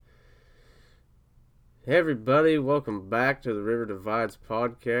Hey everybody, welcome back to the River Divides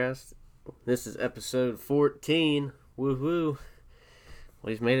podcast. This is episode 14. Woohoo.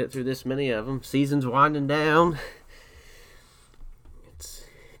 We've made it through this many of them. Season's winding down. It's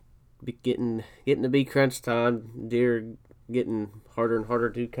getting to be crunch time. Deer getting harder and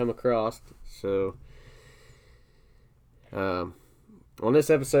harder to come across. So, on this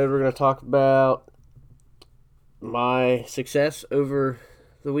episode, we're going to talk about my success over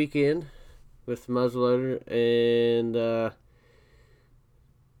the weekend with the muzzleloader, and gonna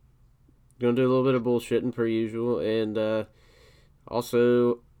do a little bit of bullshitting per usual, and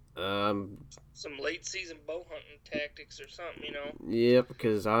also some late season bow hunting tactics or something, yeah,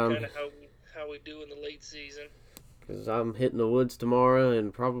 because kind of how we do in the late season. I'm hitting the woods tomorrow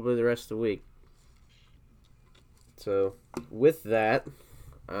and probably the rest of the week. So with that,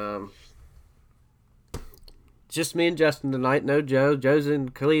 just me and Justin tonight. No Joe. Joe's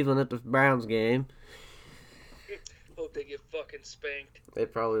in Cleveland at the Browns game. Hope they get fucking spanked. They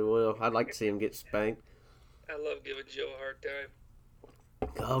probably will. I'd like to see him get spanked. I love giving Joe a hard time.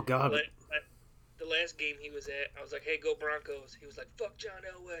 Oh God. The last game he was at, I was like, "Hey, go Broncos!" He was like, "Fuck John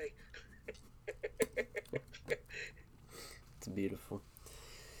Elway." It's beautiful.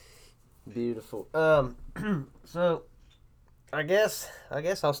 Beautiful. So I guess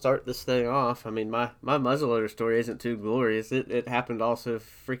I'll start this thing off. I mean, my muzzleloader story isn't too glorious. It happened all so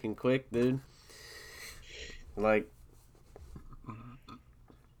freaking quick, dude. Like,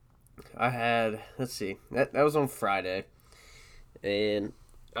 I had, let's see, that was on Friday, and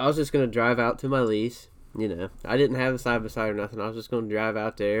I was just gonna drive out to my lease. You know, I didn't have a side by side or nothing. I was just gonna drive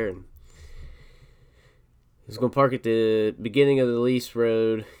out there and I was gonna park at the beginning of the lease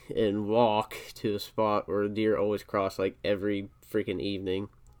road and walk to a spot where deer always cross like every freaking evening.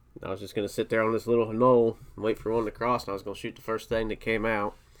 I was just gonna sit there on this little knoll and wait for one to cross, and I was gonna shoot the first thing that came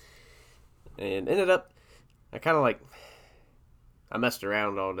out. And ended up, I kind of like, I messed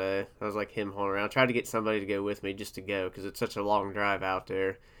around all day. I was like him hauling around. I tried to get somebody to go with me just to go because it's such a long drive out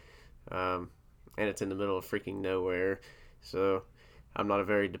there, and it's in the middle of freaking nowhere. So I'm not a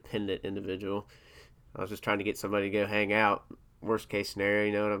very dependent individual. I was just trying to get somebody to go hang out. Worst case scenario,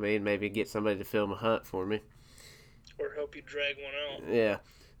 you know what I mean? Maybe get somebody to film a hunt for me. Or help you drag one out. Yeah.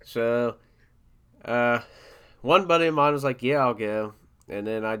 So, one buddy of mine was like, "Yeah, I'll go." And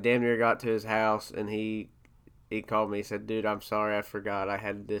then I damn near got to his house, and he called me. He said, "Dude, I'm sorry, I forgot. I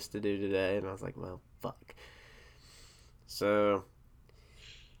had this to do today." And I was like, "Well, fuck." So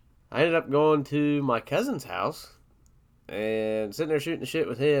I ended up going to my cousin's house and sitting there shooting the shit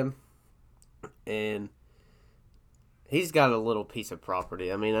with him. And he's got a little piece of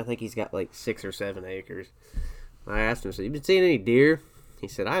property. I mean, I think he's got like 6 or 7 acres. I asked him, "So you been seeing any deer?" He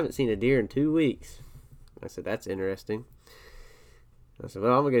said, "I haven't seen a deer in 2 weeks." I said, "That's interesting." I said,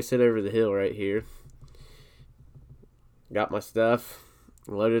 "Well, I'm gonna go sit over the hill right here." Got my stuff,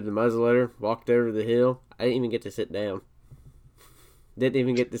 loaded the muzzleloader, walked over the hill. I didn't even get to sit down. Didn't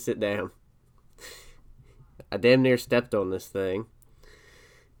even get to sit down. I damn near stepped on this thing,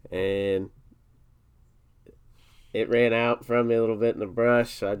 and it ran out from me a little bit in the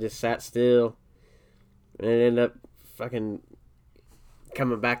brush. So I just sat still, and it ended up fucking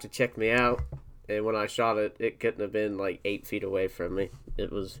coming back to check me out. And when I shot it, it couldn't have been like 8 feet away from me.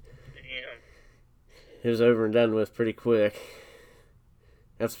 It was over and done with pretty quick.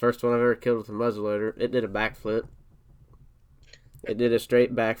 That's the first one I've ever killed with a muzzleloader. It did a backflip. It did a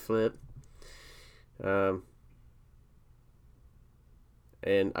straight backflip.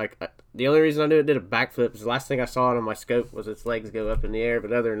 And the only reason I knew it did a backflip is the last thing I saw it on my scope was its legs go up in the air.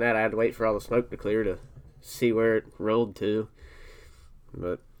 But other than that, I had to wait for all the smoke to clear to see where it rolled to.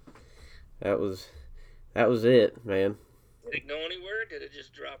 But that was it, man. Did it go anywhere? Or did it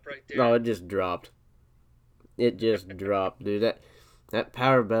just drop right there? No, it just dropped. It just dropped, dude. That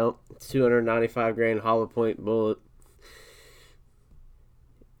power belt, 295 grain hollow point bullet.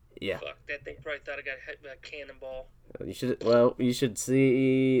 Yeah. Fuck, that thing probably thought I got hit by a cannonball. You should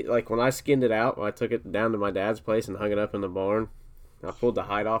see, like, when I skinned it out, when I took it down to my dad's place and hung it up in the barn, I pulled the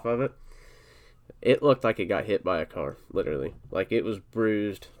hide off of it. It looked like it got hit by a car, literally. Like, it was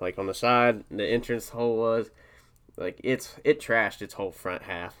bruised, like, on the side, the entrance hole was, like, it trashed its whole front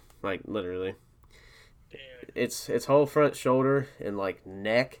half, like, literally. Damn. Its whole front shoulder and, like,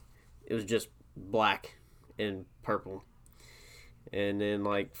 neck, it was just black and purple. And then,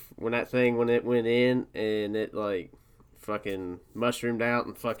 like, when it went in and it, like, fucking mushroomed out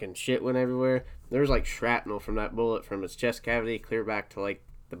and fucking shit went everywhere, there was, like, shrapnel from that bullet from its chest cavity clear back to, like,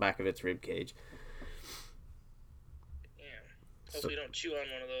 the back of its rib cage. Yeah. Hope you don't chew on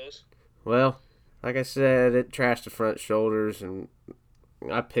one of those. Well, like I said, it trashed the front shoulders, and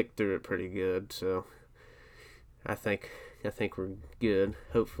I picked through it pretty good, so I think we're good,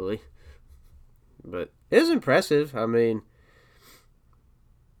 hopefully. But it was impressive. I mean,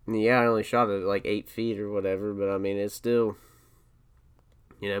 yeah, I only shot it at like 8 feet or whatever, but I mean, it's still,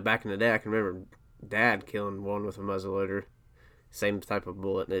 back in the day, I can remember Dad killing one with a muzzleloader, same type of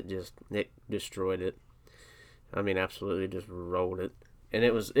bullet, and it destroyed it. I mean, absolutely just rolled it, and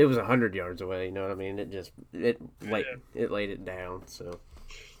it was 100 yards away. You know what I mean? It laid it down. So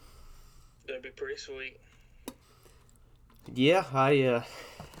That'd be pretty sweet. yeah, I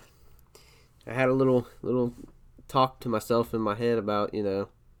had a little talk to myself in my head about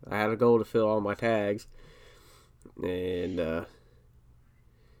I had a goal to fill all my tags, and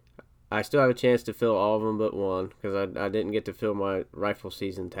I still have a chance to fill all of them but one because I didn't get to fill my rifle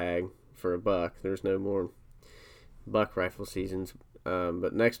season tag for a buck. There's no more buck rifle seasons.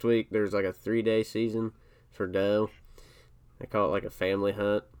 But next week there's like a 3-day season for doe. I call it like a family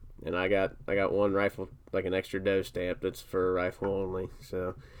hunt, and I got one rifle, like an extra doe stamp that's for a rifle only.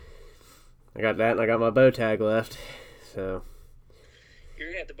 So I got that, and I got my bow tag left. So you're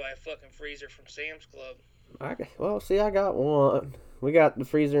gonna have to buy a fucking freezer from Sam's Club. I got one. We got the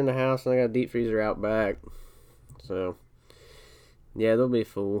freezer in the house, and I got a deep freezer out back. So yeah, they'll be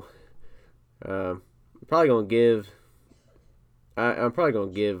full. I'm probably gonna give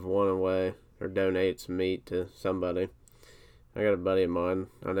one away or donate some meat to somebody. I got a buddy of mine.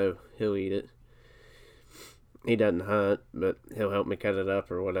 I know he'll eat it. He doesn't hunt, but he'll help me cut it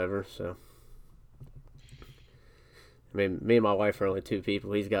up or whatever. So, I mean, me and my wife are only 2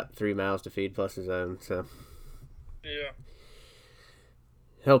 people. He's got 3 mouths to feed plus his own. So, yeah,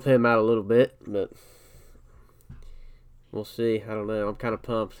 help him out a little bit, but we'll see. I don't know. I'm kind of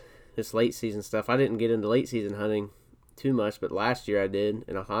pumped. This late season stuff. I didn't get into late season hunting too much, but last year I did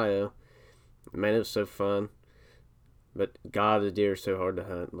in Ohio. Man, it was so fun. But God, the deer are so hard to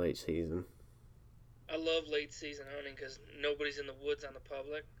hunt late season. I love late season hunting because nobody's in the woods on the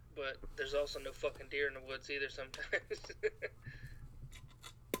public, but there's also no fucking deer in the woods either sometimes.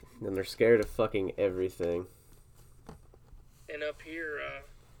 And they're scared of fucking everything. And up here,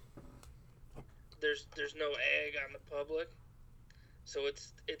 there's no ag on the public, so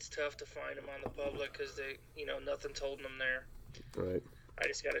it's tough to find them on the public because nothing's holding them there. Right.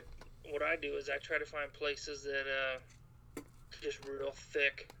 What I do is I try to find places that just real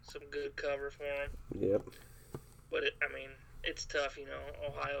thick, some good cover for them. Yep. But it's tough.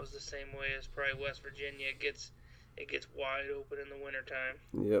 Ohio's the same way as probably West Virginia. It gets wide open in the wintertime.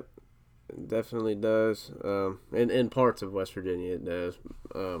 Yep. It definitely does. In parts of West Virginia it does.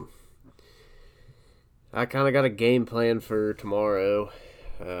 I kind of got a game plan for tomorrow.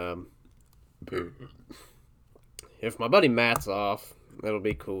 If my buddy Matt's off, that'll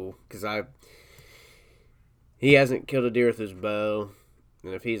be cool because he hasn't killed a deer with his bow,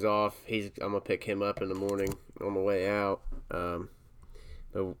 and if he's off, I'm gonna pick him up in the morning on my way out. But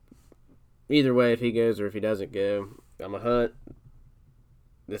either way, if he goes or if he doesn't go, I'm gonna hunt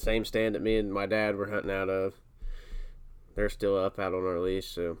the same stand that me and my dad were hunting out of. They're still up out on our lease,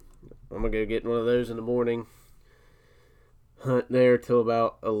 so I'm gonna go get one of those in the morning. Hunt there till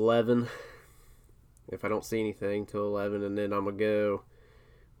about 11. If I don't see anything till 11, and then I'm gonna go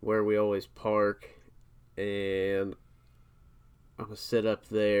where we always park, and I'm gonna sit up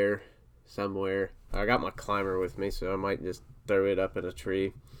there somewhere. I got my climber with me, so I might just throw it up in a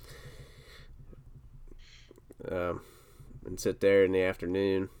tree, and sit there in the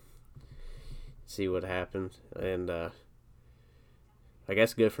afternoon, see what happens, and I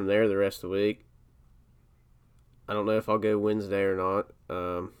guess go from there the rest of the week. I don't know if I'll go Wednesday or not,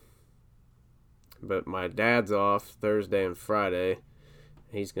 but my dad's off Thursday and Friday.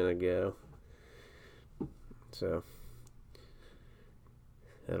 He's gonna go, so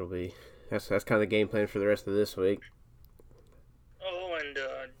that's kind of the game plan for the rest of this week. Oh, and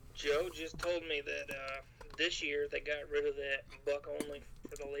Joe just told me that this year they got rid of that buck only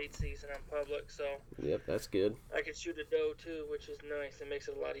for the late season on public, so Yep, that's good. I can shoot a doe too, which is nice. It makes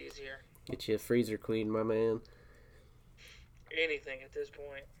it a lot easier. Get you a freezer queen, my man. Anything at this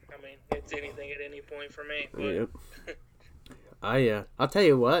point. It's anything at any point for me. But... Yep. I'll tell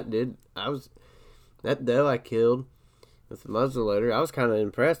you what, dude. That doe I killed with the muzzleloader. I was kind of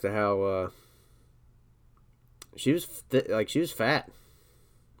impressed at how she was fat.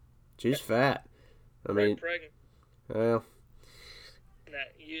 She was fat. Pregnant. Well,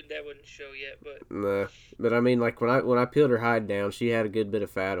 that wouldn't show yet, but nah. But when I peeled her hide down, she had a good bit of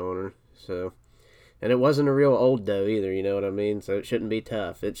fat on her. So, and it wasn't a real old doe either. You know what I mean? So it shouldn't be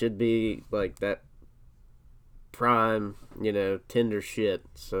tough. It should be like that prime, tender shit.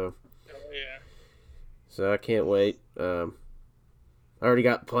 So. Oh yeah. So I can't wait. I already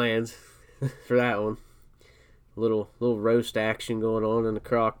got plans for that one. little roast action going on in the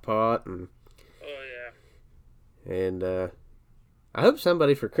crock pot, Oh and I hope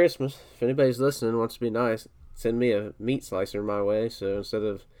somebody for Christmas, if anybody's listening, wants to be nice, send me a meat slicer my way. So instead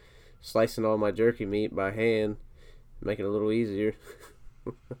of slicing all my jerky meat by hand, make it a little easier.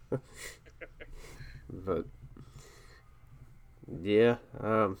 But yeah,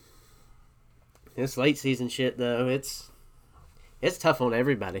 this late season shit though, it's tough on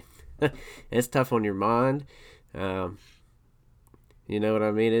everybody. It's tough on your mind. Um, you know what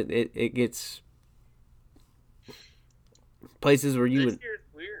I mean? It gets places where you yeah. would, This year's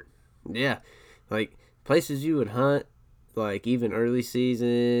weird. yeah, like places you would hunt, like even early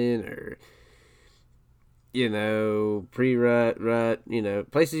season or pre-rut,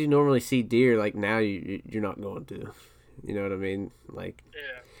 rut, places you normally see deer. Like now you're not going to, you know what I mean? Like,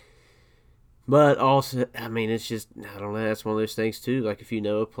 Yeah. but also, I mean, it's just, I don't know. That's one of those things too. Like if you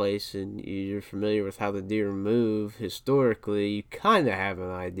know a place and you're familiar with how the deer move historically, you kind of have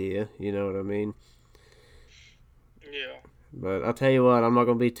an idea. You know what I mean? Yeah. But I'll tell you what, I'm not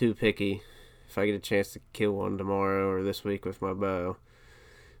gonna be too picky. If I get a chance to kill one tomorrow or this week with my bow,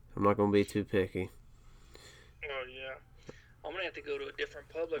 I'm not gonna be too picky. Oh yeah. I'm gonna have to go to a different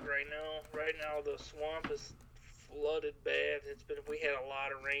public right now. Right now the swamp is flooded bad. We had a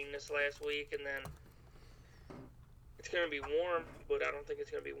lot of rain this last week, and then it's gonna be warm, but I don't think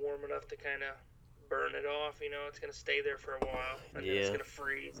it's gonna be warm enough to kind of burn it off. It's gonna stay there for a while, and then it's Yeah. gonna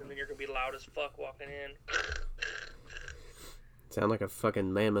freeze, and then you're gonna be loud as fuck walking in. Sound like a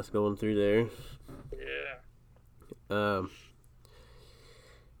fucking mammoth going through there. Yeah.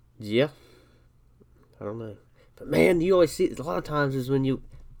 Yeah. I don't know. But man, you always see a lot of times is when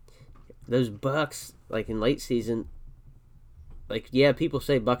those bucks, like in late season, like, yeah, people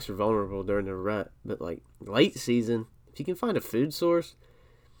say bucks are vulnerable during the rut, but like late season, if you can find a food source,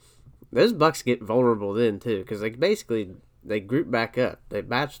 those bucks get vulnerable then too, because like basically they group back up, they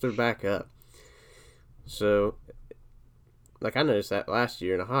bachelor back up. So, like I noticed that last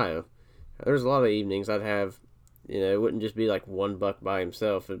year in Ohio, there was a lot of evenings I'd have, it wouldn't just be like one buck by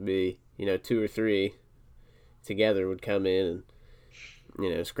himself, it'd be two or three together would come in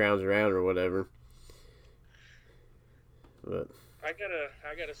and scrounge around or whatever. But I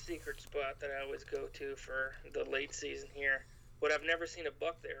got a secret spot that I always go to for the late season here. But I've never seen a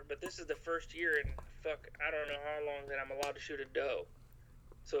buck there. But this is the first year in I don't know how long that I'm allowed to shoot a doe.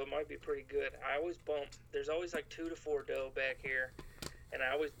 So it might be pretty good. I always bump. There's always like 2 to 4 doe back here, and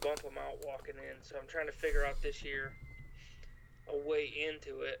I always bump them out walking in. So I'm trying to figure out this year a way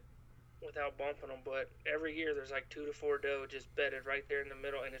into it without bumping them. But every year there's like 2 to 4 doe just bedded right there in the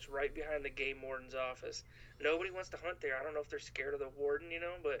middle, and it's right behind the game warden's office. Nobody wants to hunt there. I don't know if they're scared of the warden,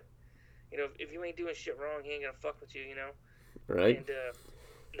 but if you ain't doing shit wrong, he ain't gonna fuck with you, right.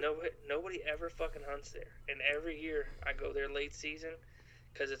 And nobody ever fucking hunts there. And every year I go there late season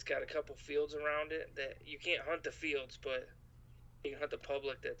because it's got a couple fields around it that you can't hunt the fields, but you can hunt the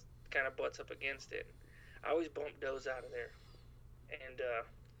public that kind of butts up against it. I always bump does out of there, and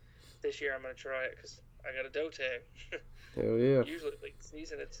this year I'm gonna try it because I got a doe tag. Hell yeah. Usually late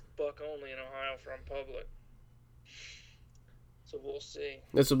season it's buck only in Ohio from public. So we'll see.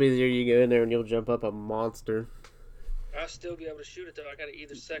 This will be the year you go in there and you'll jump up a monster. I'll still be able to shoot it though. I got to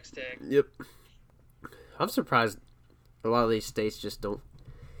either sex tag. Yep. I'm surprised a lot of these states just don't,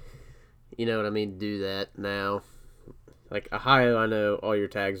 do that now. Like Ohio, I know all your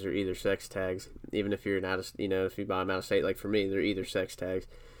tags are either sex tags, even if you're if you buy them out of state. Like for me, they're either sex tags,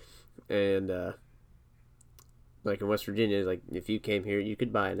 and like in West Virginia, like if you came here, you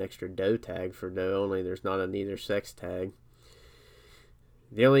could buy an extra doe tag for doe only. There's not an either sex tag.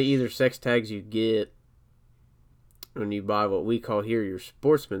 The only either sex tags you get when you buy what we call here your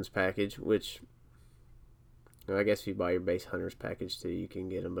sportsman's package, which I guess if you buy your base hunter's package too, you can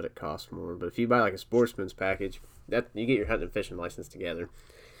get them, but it costs more. But if you buy like a sportsman's package, that you get your hunting and fishing license together,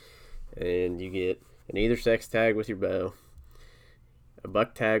 and you get an either sex tag with your bow, a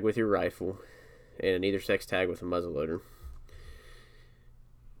buck tag with your rifle, and an either sex tag with a muzzleloader.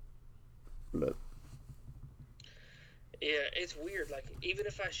 But yeah, it's weird. Like even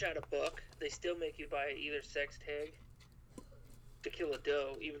if I shot a buck, they still make you buy either sex tag to kill a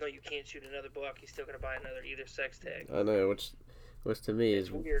doe. Even though you can't shoot another buck, you're still gonna buy another either sex tag. I know, which to me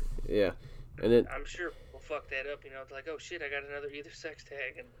it's weird. Yeah, and then I'm sure people fuck that up. It's like, oh shit, I got another either sex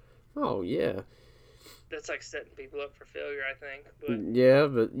tag, and oh yeah, that's like setting people up for failure, I think. But yeah,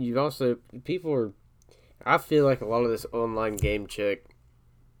 but you also people are. I feel like a lot of this online game check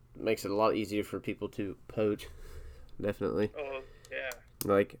makes it a lot easier for people to poach. Definitely. Oh yeah.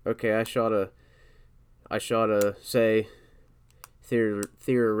 Like, okay, I shot a say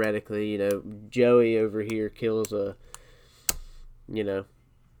theoretically, Joey over here kills a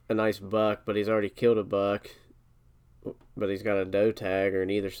nice buck, but he's already killed a buck, but he's got a doe tag or an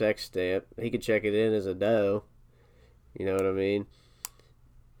either sex stamp. He could check it in as a doe. You know what I mean?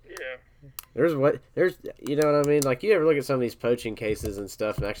 Yeah. There's you know what I mean? Like, you ever look at some of these poaching cases and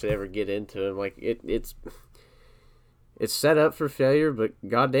stuff and actually ever get into them, like, it's set up for failure, but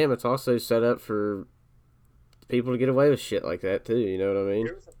goddamn, it's also set up for people to get away with shit like that too. You know what I mean?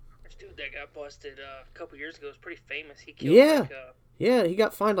 There was a dude that got busted a couple years ago. It was pretty famous. He killed he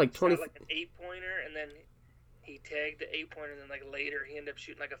got fined like 20. Like an 8-pointer, and then he tagged the 8-pointer, and then like later he ended up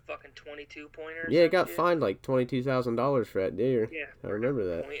shooting like a fucking 22-pointer. Yeah, he got fined like $22,000 for that deer. Yeah, I remember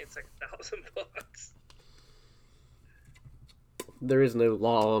that. It's like $1,000. There is no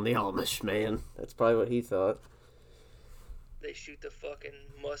law on the Amish, man. That's probably what he thought. They shoot the fucking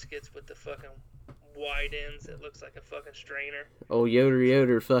muskets with the fucking wide ends. It looks like a fucking strainer. Oh,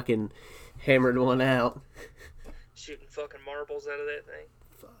 Yoder fucking hammered one out. Shooting fucking marbles out of that thing.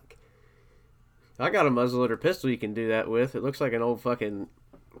 Fuck. I got a muzzleloader pistol you can do that with. It looks like an old fucking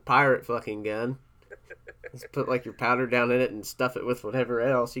pirate fucking gun. Just put like your powder down in it and stuff it with whatever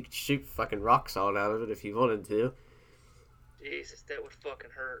else. You could shoot fucking rock salt out of it if you wanted to. Jesus, that would fucking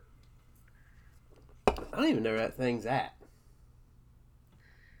hurt. I don't even know where that thing's at.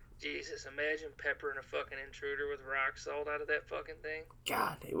 Jesus, imagine peppering a fucking intruder with rock salt out of that fucking thing.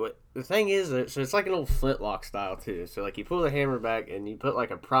 God, what the thing is, so it's like an old flintlock style too. So like you pull the hammer back and you put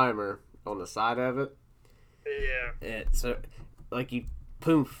like a primer on the side of it. Yeah. And so like you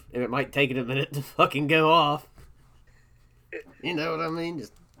poof, and it might take it a minute to fucking go off. You know what I mean?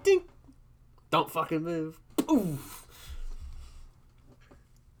 Just ding. Don't fucking move. Oof.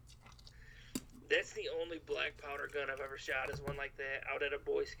 That's the only black powder gun I've ever shot, is one like that out at a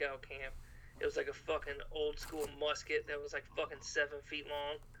Boy Scout camp. It was like a fucking old school musket that was like fucking 7 feet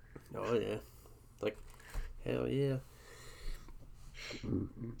long. Oh yeah. Like, hell yeah.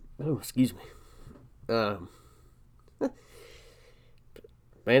 Oh, excuse me. Man,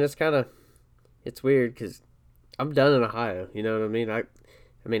 it's weird because I'm done in Ohio. You know what I mean? I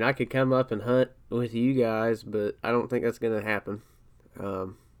mean, I could come up and hunt with you guys, but I don't think that's gonna happen.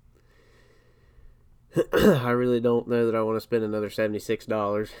 I really don't know that I want to spend another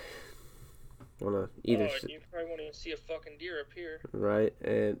 $76 on either. Oh, you probably want to see a fucking deer up here, right?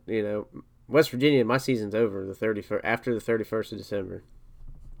 And West Virginia, my season's over after the 31st of December.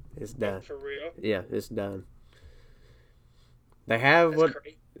 It's done. For real? Yeah, it's done. They have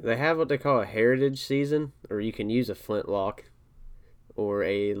what they call a heritage season, or you can use a flintlock, or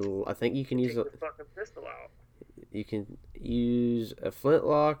I think you can use a fucking pistol out. You can use a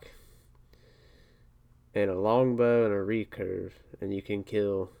flintlock and a longbow and a recurve, and you can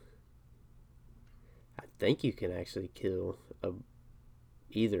kill. I think you can actually kill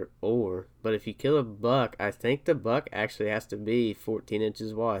either or, but if you kill a buck, I think the buck actually has to be 14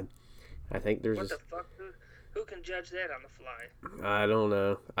 inches wide. I think there's what the fuck? Who can judge that on the fly? I don't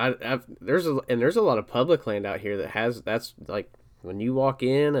know. There's a lot of public land out here that's like when you walk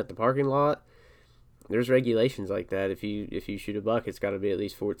in at the parking lot, there's regulations like that. If you shoot a buck, it's got to be at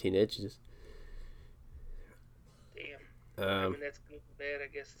least 14 inches. Damn. I mean, that's good and bad, I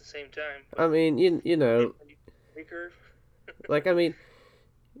guess, at the same time. I mean, you know, recurve. like, I mean,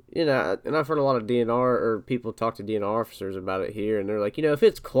 and I've heard a lot of DNR or people talk to DNR officers about it here, and they're like, if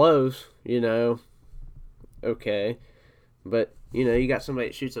it's close, okay, but you got somebody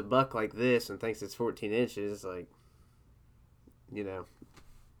that shoots a buck like this and thinks it's 14 inches, like, you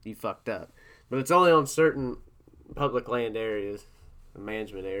fucked up. But it's only on certain public land areas,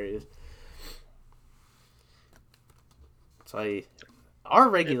 management areas. So our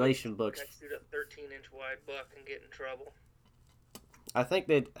regulation books. I shoot a 13-inch wide buck and get in trouble. I think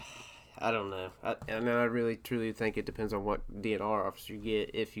I don't know. I really truly think it depends on what DNR officer you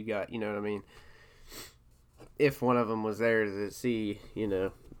get. If you got, what I mean. If one of them was there to see,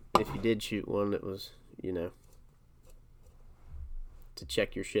 if you did shoot one that was, to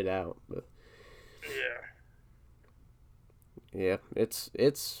check your shit out. But yeah, it's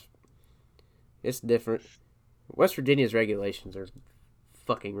different. West Virginia's regulations are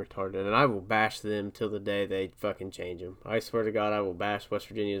fucking retarded, and I will bash them till the day they fucking change them. I swear to God, I will bash West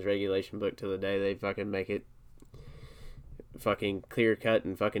Virginia's regulation book till the day they fucking make it fucking clear cut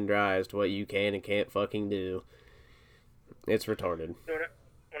and fucking dry as to what you can and can't fucking do. It's retarded.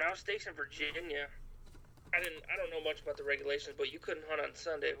 When I was stationed in Virginia, I don't know much about the regulations, but you couldn't hunt on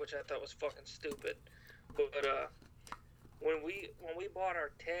Sunday, which I thought was fucking stupid. But when we bought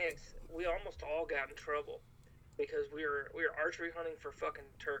our tags, we almost all got in trouble because we were archery hunting for fucking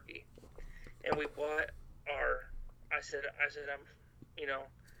turkey, and we bought I said you know,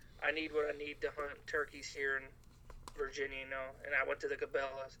 I need what I need to hunt turkeys here in Virginia, you know. And I went to the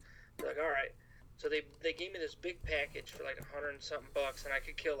Cabela's. They're like, all right. So they gave me this big package for like $100 and something bucks, and I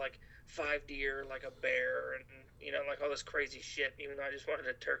could kill like 5 deer, like a bear, and like all this crazy shit. Even though I just wanted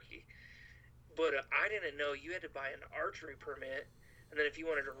a turkey, but I didn't know you had to buy an archery permit, and then if you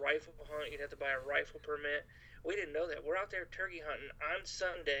wanted a rifle hunt, you'd have to buy a rifle permit. We didn't know that. We're out there turkey hunting on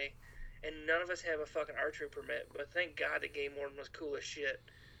Sunday, and none of us have a fucking archery permit. But thank God the game warden was cool as shit.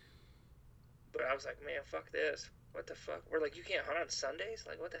 But I was like, man, fuck this. What the fuck? We're like, you can't hunt on Sundays?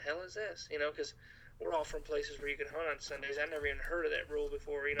 Like, what the hell is this? Because we're all from places where you can hunt on Sundays. I never even heard of that rule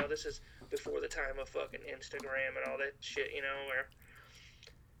before. This is before the time of fucking Instagram and all that shit, where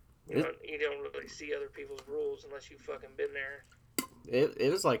you don't really see other people's rules unless you've fucking been there. It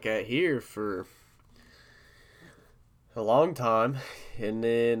was like that here for a long time, and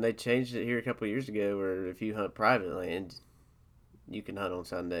then they changed it here a couple of years ago where if you hunt private land, you can hunt on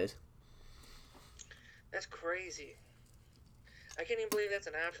Sundays. That's crazy. I can't even believe that's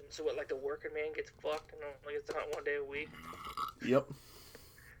an option. So what, like the working man gets fucked and only gets to hunt one day a week? Yep.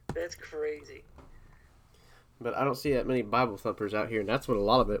 That's crazy. But I don't see that many Bible thumpers out here, and that's what a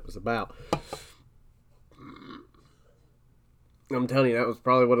lot of it was about. I'm telling you, that was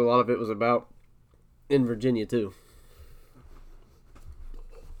probably what a lot of it was about in Virginia, too.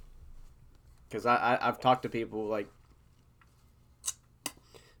 Because I've talked to people, like...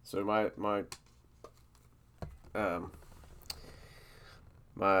 So my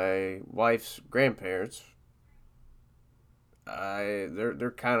wife's grandparents,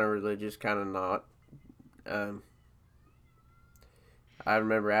 they're kind of religious, kind of not. I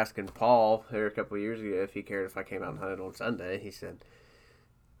remember asking Paul here a couple of years ago if he cared if I came out and hunted on Sunday. He said,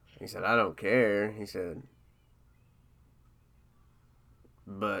 I don't care. He said,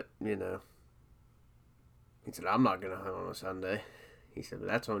 but, he said, I'm not going to hunt on a Sunday. He said, but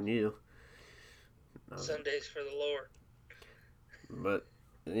that's on you. Sunday's for the Lord. But,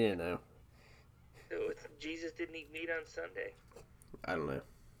 So Jesus didn't eat meat on Sunday? I don't know.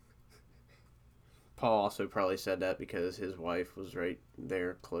 Paul also probably said that because his wife was right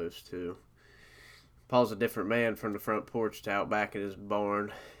there close to. Paul's a different man from the front porch to out back in his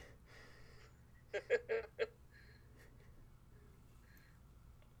barn.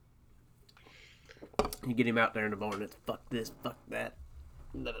 You get him out there in the barn, it's fuck this, fuck that.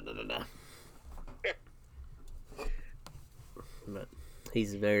 Da. But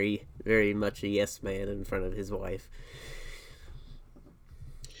he's very, very much a yes man in front of his wife.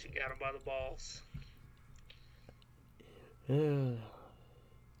 She got him by the balls. Oh,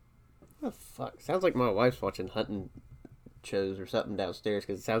 fuck. Sounds like my wife's watching hunting shows or something downstairs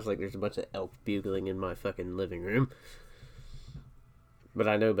because it sounds like there's a bunch of elk bugling in my fucking living room. But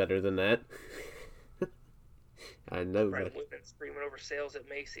I know better than that. I know Probably better. women screaming over sales at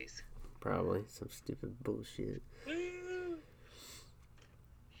Macy's. Probably. Some stupid bullshit.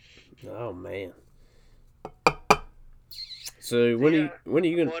 Oh, man. So when are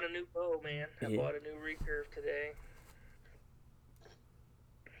you gonna? I bought a new bow, man. I bought a new recurve today.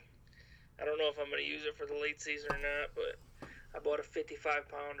 I don't know if I'm gonna use it for the late season or not, but I bought a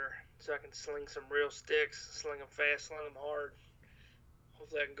 55-pounder so I can sling some real sticks, sling them fast, sling them hard.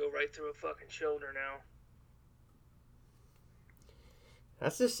 Hopefully, I can go right through a fucking shoulder now.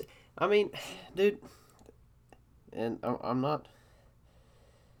 That's just. I mean, dude. And I'm not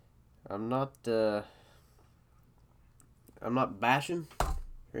bashing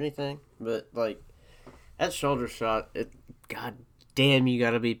or anything, but like that shoulder shot, god damn, you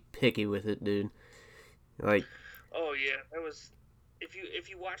gotta be picky with it, dude. Like, oh yeah, that was. If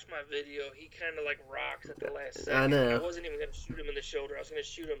you watch my video, he kind of like rocks at the last second. I know. I wasn't even gonna shoot him in the shoulder. I was gonna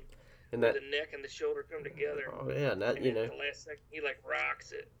shoot him where the neck and the shoulder come together. Oh yeah, and at the last second, he like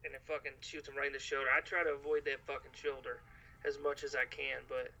rocks it and it fucking shoots him right in the shoulder. I try to avoid that fucking shoulder as much as I can,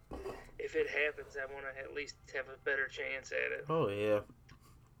 but if it happens, I want to at least have a better chance at it. Oh yeah.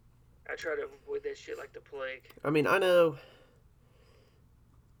 I try to avoid that shit like the plague. I mean, I know.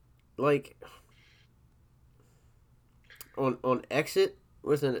 Like on exit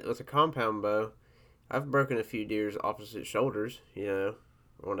with a compound bow, I've broken a few deer's opposite shoulders.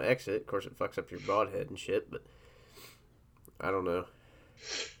 On exit. Of course, it fucks up your broadhead and shit, but I don't know.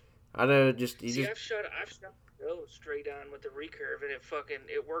 I know I've shot those straight on with the recurve, and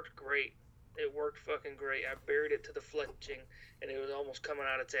it worked great. It worked fucking great. I buried it to the fletching, and it was almost coming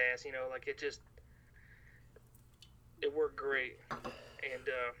out its ass. It worked great. And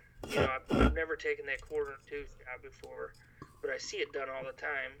I've never taken that quarter and tooth shot before, but I see it done all the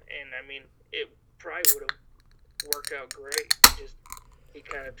time, and I mean, it probably would have worked out great. Just He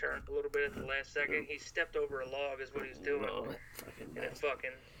kind of turned a little bit at the last second. He stepped over a log, is what he was doing. Oh, that fucking And it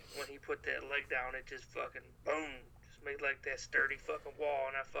fucking, when he put that leg down, it just fucking boom, just made like that sturdy fucking wall,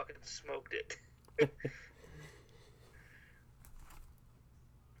 and I fucking smoked it.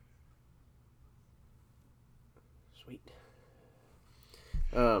 Sweet.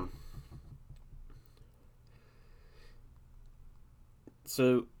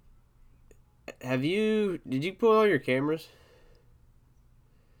 So, did you pull all your cameras?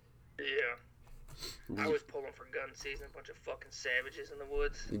 Yeah. I was pulling for gun season, a bunch of fucking savages in the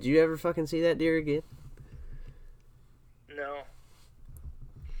woods. Did you ever fucking see that deer again? No.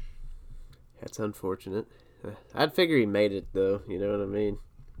 That's unfortunate. I'd figure he made it, though. You know what I mean?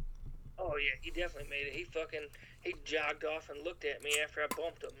 Oh, yeah, he definitely made it. He jogged off and looked at me after I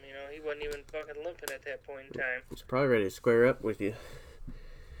bumped him. You know, he wasn't even fucking limping at that point in time. He's probably ready to square up with you.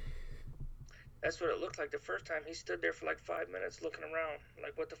 That's what it looked like the first time. He stood there for like 5 minutes looking around.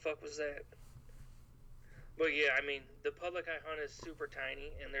 Like, what the fuck was that? But yeah, I mean, the public I hunt is super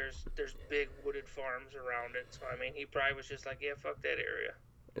tiny, and there's big wooded farms around it. So, I mean, he probably was just like, yeah, fuck that area.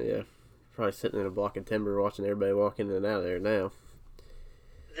 Yeah. Probably sitting in a block of timber watching everybody walk in and out of there now.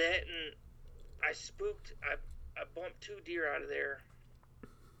 That, and I bumped 2 deer out of there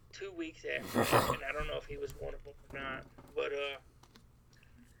 2 weeks after, and I don't know if he was one of them or not. But,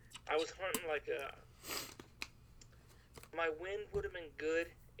 I was hunting my wind would have been good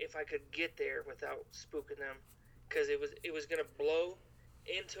if I could get there without spooking them, because it was gonna blow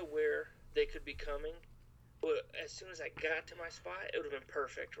into where they could be coming, but as soon as I got to my spot, it would have been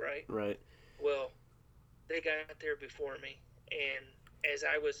perfect, right? Right. Well, they got there before me, and as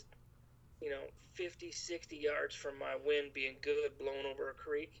I was, 50, 60 yards from my wind being good, blowing over a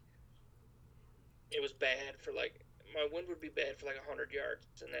creek, it was bad for my wind would be bad for 100 yards,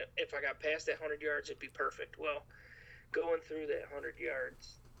 and that if I got past that 100 yards, it'd be perfect. Well, going through that 100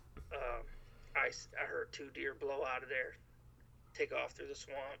 yards, I heard 2 deer blow out of there, take off through the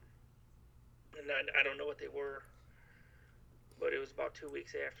swamp, and I don't know what they were, but it was about 2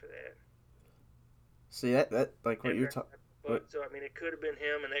 weeks after that. See, that like what you're talking. So I mean, it could have been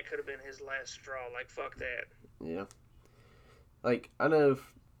him, and that could have been his last straw. Like, fuck that. Yeah. Like, I know,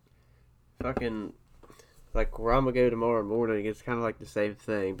 fucking, like where I'm gonna go tomorrow morning, it's kind of like the same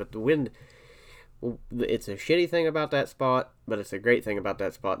thing, but the wind. Well, it's a shitty thing about that spot, but it's a great thing about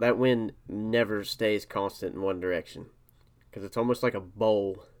that spot. That wind never stays constant in one direction, because it's almost like a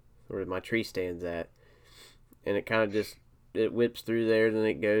bowl where my tree stands at, and it kind of just it whips through there, then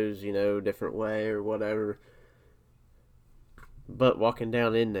it goes different way or whatever. But walking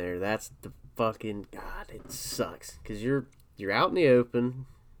down in there, that's the fucking God. It sucks because you're out in the open,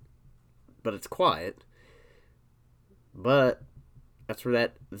 but it's quiet. But that's where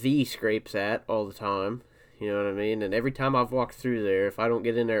that V scrapes at all the time. You know what I mean? And every time I've walked through there, if I don't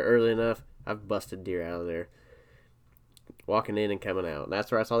get in there early enough, I've busted deer out of there. Walking in and coming out. And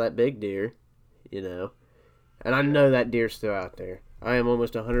that's where I saw that big deer, And I know that deer's still out there. I am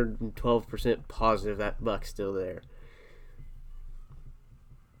almost 112% positive that buck's still there.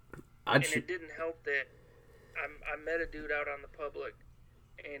 It didn't help that I met a dude out on the public,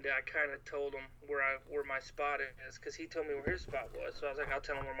 and I kind of told him where my spot is, because he told me where his spot was. So I was like, I'll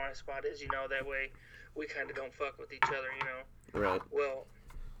tell him where my spot is, that way we kind of don't fuck with each other, Right. Well,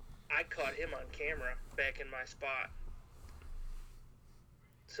 I caught him on camera back in my spot.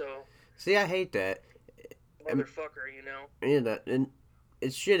 So. See, I hate that. Motherfucker, Yeah, and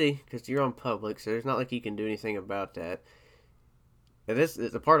it's shitty because you're on public, so there's not like you can do anything about that. And this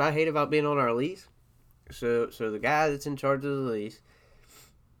is the part I hate about being on our lease. So the guy that's in charge of the lease,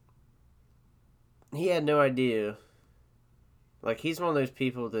 he had no idea. Like, he's one of those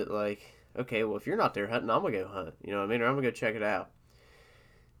people that, okay, well, if you're not there hunting, I'm going to go hunt. You know what I mean? Or I'm going to go check it out.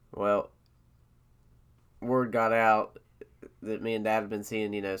 Well, word got out that me and Dad have been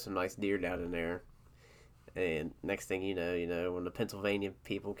seeing, some nice deer down in there. And next thing you know, when the Pennsylvania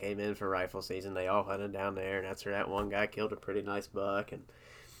people came in for rifle season, they all hunted down there. And that's where that one guy killed a pretty nice buck. And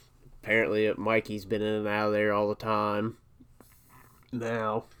apparently Mikey's been in and out of there all the time.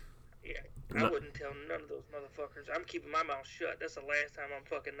 Now. Yeah, I wouldn't tell none of those motherfuckers. I'm keeping my mouth shut. That's the last time I'm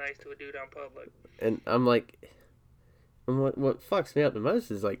fucking nice to a dude on public. And I'm like, what fucks me up the most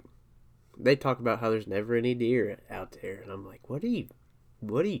is, they talk about how there's never any deer out there. And I'm like, what are you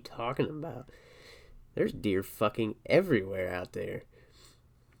talking about? There's deer fucking everywhere out there.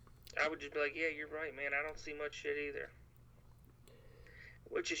 I would just be like, yeah, you're right, man. I don't see much shit either.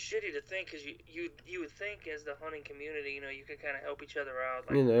 Which is shitty to think, because you would think as the hunting community, you could kind of help each other out.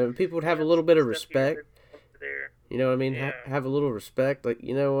 People would have a little bit of respect. You know what I mean? Yeah. Have a little respect. Like,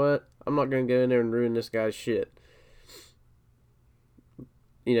 you know what? I'm not going to go in there and ruin this guy's shit.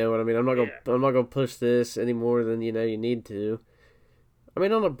 You know what I mean? Yeah. I'm not gonna push this any more than you need to. I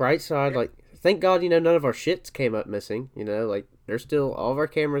mean, on the bright side, Yeah. like thank God, none of our shits came up missing. Like they're still all of our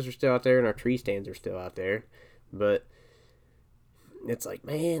cameras are still out there and our tree stands are still out there. But it's like,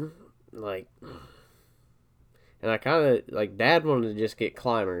 man, like, and I kind of like Dad wanted to just get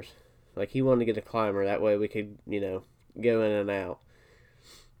climbers, like he wanted to get a climber that way we could go in and out.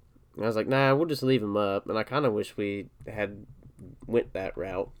 And I was like, nah, we'll just leave them up. And I kind of wish we had went that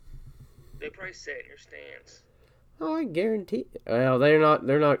route. They probably sat in your stands. Oh, I guarantee. Well, they're not.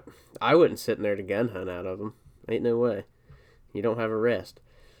 They're not. I wouldn't sit in there to gun hunt out of them. Ain't no way. You don't have a rest.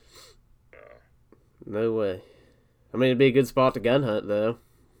 Uh, No way. I mean, it'd be a good spot to gun hunt though.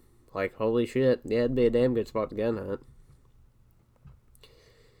 Like, holy shit, yeah, it'd be a damn good spot to gun hunt.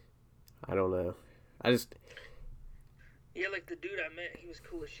 I don't know. I just. yeah, like the dude I met, he was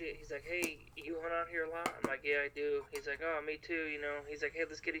cool as shit. He's like, hey, you hunt out here a lot? I'm like, yeah, I do. He's like, oh, me too, He's like, hey,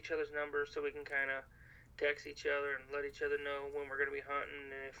 let's get each other's numbers so we can kind of text each other and let each other know when we're going to be hunting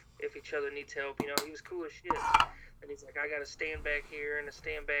and if each other needs help, He was cool as shit. And he's like, I got to stand back here and a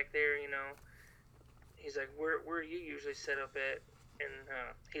stand back there, He's like, where are you usually set up at? And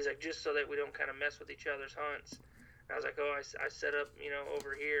he's like, just so that we don't kind of mess with each other's hunts. And I was like, oh, I set up,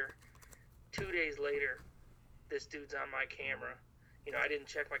 over here. 2 days later, this dude's on my camera. I didn't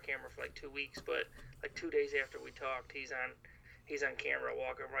check my camera for like 2 weeks, but like 2 days after we talked, he's on camera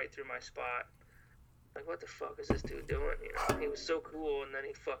walking right through my spot. Like, what the fuck is this dude doing? He was so cool, and then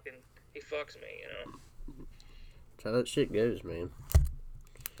he fucks me. That's how that shit goes, man.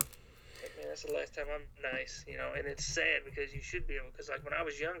 Like, man, that's the last time I'm nice, And it's sad because you should be able. Because like when I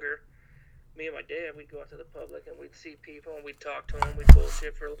was younger, me and my dad, we'd go out to the public and we'd see people and we'd talk to them. We'd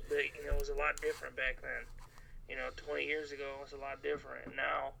bullshit for a little bit. It was a lot different back then. 20 years ago it was a lot different. And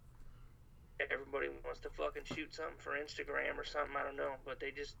now everybody wants to fucking shoot something for Instagram or something. I don't know, but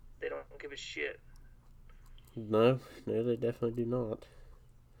they don't give a shit. No, they definitely do not.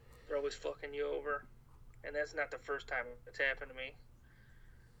 They're always fucking you over, and that's not the first time it's happened to me.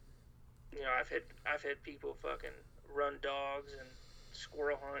 I've had people fucking run dogs and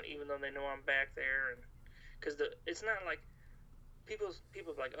squirrel hunt even though they know I'm back there, and because it's not like people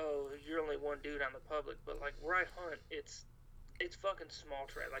like, oh, you're only one dude on the public, but like where I hunt, it's fucking small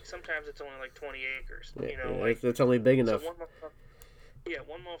tract. Like sometimes it's only like 20 acres. Like it's only big enough. So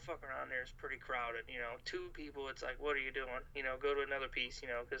one motherfucker on there is pretty crowded. Two people, it's like, what are you doing? Go to another piece.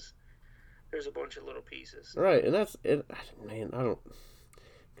 Because there's a bunch of little pieces. Right, and that's it. Man, I don't.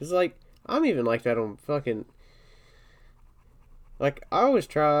 Because like I'm even like that on fucking. Like I always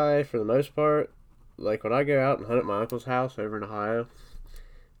try for the most part. Like when I go out and hunt at my uncle's house over in Ohio,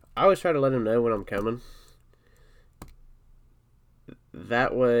 I always try to let him know when I'm coming.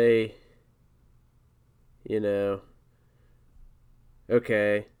 That way,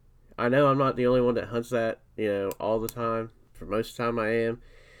 okay, I know I'm not the only one that hunts that, all the time. For most of the time I am.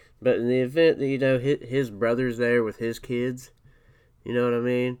 But in the event that, his brother's there with his kids, you know what I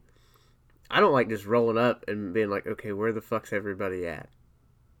mean? I don't like just rolling up and being like, okay, where the fuck's everybody at?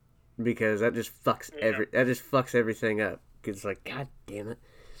 Because that just fucks everything up. Cause it's like, god damn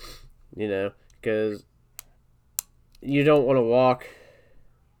it, because you don't want to walk.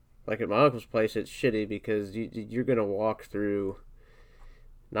 Like at my uncle's place, it's shitty because you're gonna walk through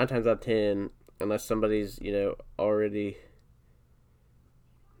 9 times out of 10, unless somebody's already.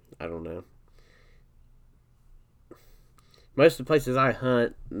 I don't know. Most of the places I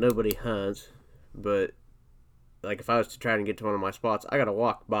hunt, nobody hunts, but like if I was to try and get to one of my spots, I gotta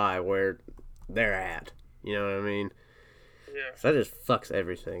walk by where they're at. You know what I mean? Yeah. So that just fucks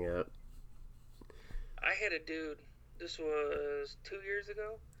everything up. I had a dude. This was 2 years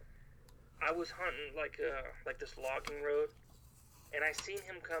ago. I was hunting like this logging road, and I seen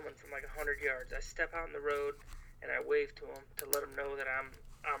him coming from like 100 yards. I step out in the road, and I wave to him to let him know that I'm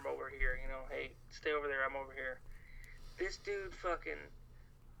over here. Hey, stay over there. I'm over here. This dude fucking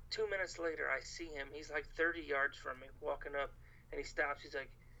 2 minutes later, I see him. He's like 30 yards from me, walking up, and he stops. He's like,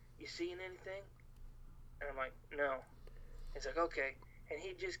 "You seeing anything?" And I'm like, "No." He's like, "Okay." And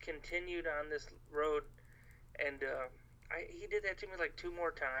he just continued on this road, and he did that to me like 2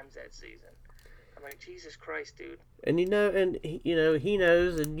 more times that season. I'm like, Jesus Christ, dude. And he knows,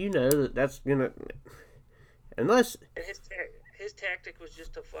 and that that's unless. And his tactic was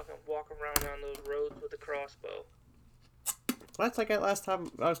just to fucking walk around on those roads with a crossbow. Well, that's like that last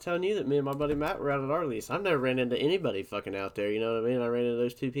time I was telling you that me and my buddy Matt were out at our lease. I've never ran into anybody fucking out there, you know what I mean? I ran into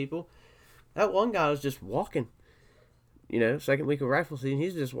those 2 people. That one guy was just walking. Second week of rifle season,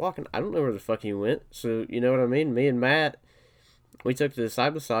 he's just walking. I don't know where the fuck he went. So, you know what I mean? Me and Matt, we took the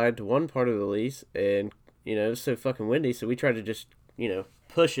side by side to one part of the lease, and, it was so fucking windy, so we tried to just,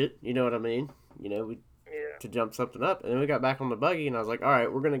 push it. You know what I mean? We Yeah. to jump something up, and then we got back on the buggy, and I was like, all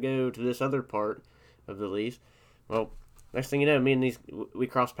right, we're gonna go to this other part of the lease. Well, next thing you know, we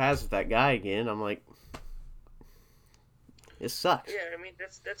cross paths with that guy again. I'm like, it sucks. Yeah, I mean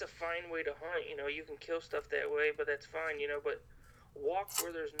that's a fine way to hunt. You can kill stuff that way, but that's fine. But walk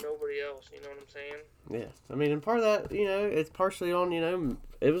where there's nobody else. You know what I'm saying? Yeah, I mean, and part of that, it's partially on,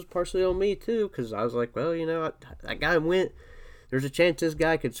 it was partially on me too, because I was like, well, that guy went. There's a chance this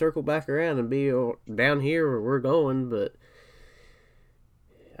guy could circle back around and be down here where we're going, but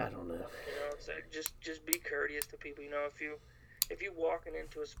I don't know. It's like just be courteous to people. If you walking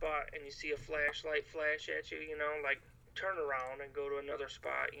into a spot and you see a flashlight flash at you, like turn around and go to another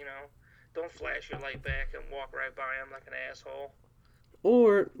spot. Don't flash your light back and walk right by him like an asshole.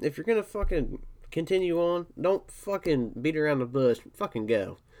 Or if you're gonna fucking continue on, don't fucking beat around the bush. Fucking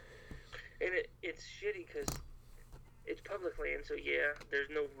go. And it's shitty because it's public land, so yeah, there's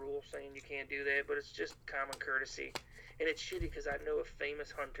no rule saying you can't do that, but it's just common courtesy. And it's shitty because I know a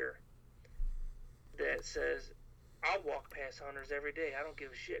famous hunter that says, I'll walk past hunters every day. I don't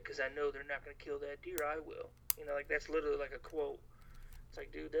give a shit because I know they're not going to kill that deer. I will. That's literally like a quote. It's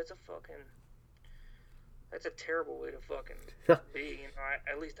like, dude, that's a terrible way to fucking be.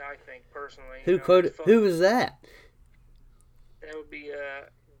 At least I think personally. Who was that? That would be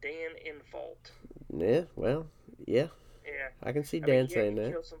Dan Infault. Yeah, well, yeah. Yeah. I can see Dan saying that.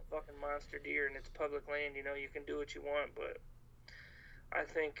 You kill some fucking monster deer and it's public land, you can do what you want, but I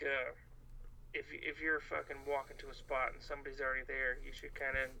think if you're fucking walking to a spot and somebody's already there, you should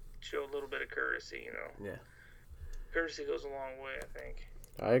kind of show a little bit of courtesy, Yeah. Courtesy goes a long way, I think.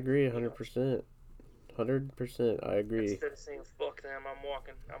 I agree 100%. 100%, I agree. Instead of saying fuck them, I'm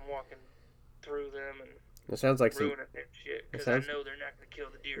walking through them and it sounds like ruining their shit because I know they're not going to kill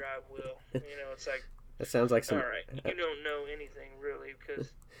the deer. I will. It's like. That sounds like some. All right, you don't know anything really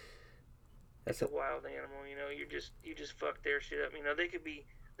because it's a wild animal. You just fuck their shit up. They could be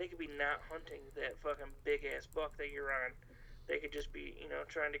not hunting that fucking big ass buck that you're on. They could just be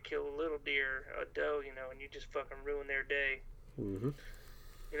trying to kill a little deer, a doe, and you just fucking ruin their day. Mm-hmm.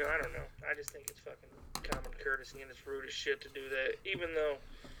 I don't know. I just think it's fucking common courtesy and it's rude as shit to do that. Even though,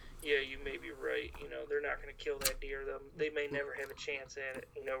 yeah, you may be right. They're not going to kill that deer. They may never have a chance at it.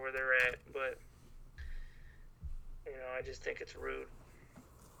 Where they're at, but. I just think it's rude.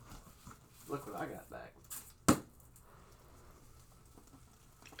 Look what I got back.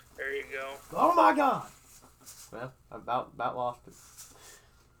 There you go. Oh my god! Well, I about lost it.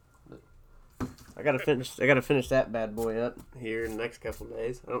 But I gotta finish that bad boy up here in the next couple of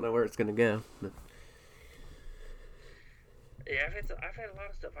days. I don't know where it's gonna go. But. Yeah, I've had a lot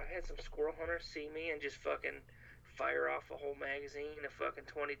of stuff. I had some squirrel hunters see me and just fucking fire off a whole magazine of fucking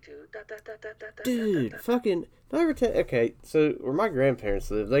 22. Dude, fucking. Okay, so where my grandparents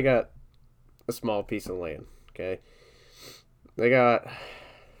live, they got a small piece of land. Okay, they got.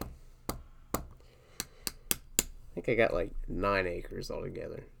 I think they got like 9 acres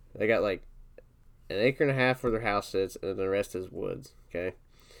altogether. They got like an acre and a half where their house sits, and the rest is woods. Okay,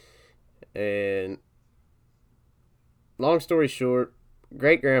 and long story short.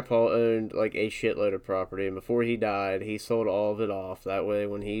 Great grandpa owned like a shitload of property, and before he died, he sold all of it off. That way,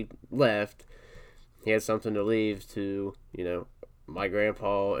 when he left, he had something to leave to, my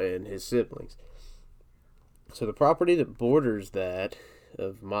grandpa and his siblings. So the property that borders that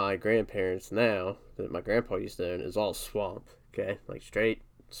of my grandparents now, that my grandpa used to own, is all swamp. Okay, like straight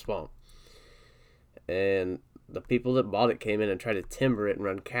swamp. And the people that bought it came in and tried to timber it and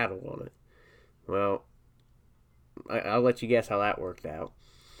run cattle on it. Well. I'll let you guess how that worked out.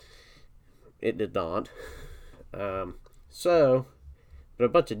 It did not. But a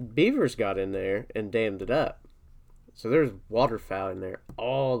bunch of beavers got in there and dammed it up. So there's waterfowl in there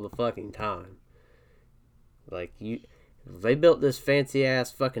all the fucking time. Like, they built this fancy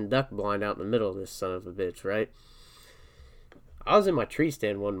ass fucking duck blind out in the middle of this son of a bitch, right? I was in my tree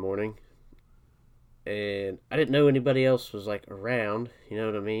stand one morning, and I didn't know anybody else was, like, around. You know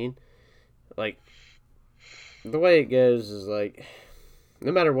what I mean? Like, the way it goes is like,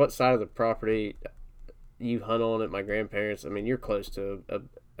 no matter what side of the property you hunt on at my grandparents', I mean, you're close to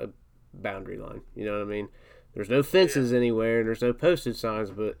a boundary line. You know what I mean? There's no fences anywhere, and there's no posted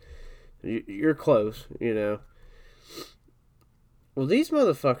signs, but you're close, Well, these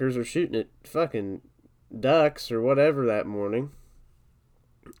motherfuckers are shooting at fucking ducks or whatever that morning,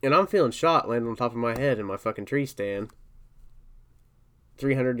 and I'm feeling shot landing on top of my head in my fucking tree stand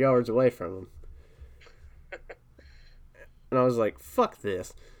 300 yards away from them. And I was like, fuck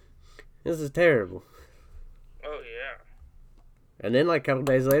this. This is terrible. Oh, yeah. And then, like, a couple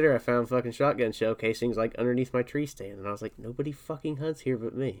days later, I found fucking shotgun shell casings, like, underneath my tree stand. And I was like, nobody fucking hunts here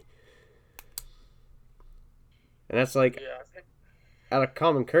but me. And that's, like, Yeah. out of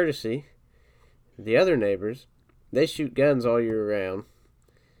common courtesy, the other neighbors, they shoot guns all year round.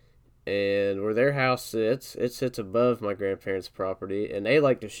 And where their house sits, it sits above my grandparents' property. And they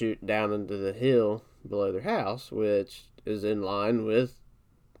like to shoot down into the hill below their house, which is in line with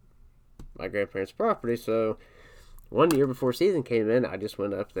my grandparents' property. So one year before season came in, I just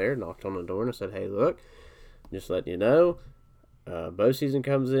went up there, knocked on the door, and I said, hey, look, just letting you know, bow season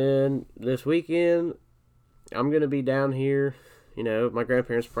comes in this weekend. I'm going to be down here, you know, my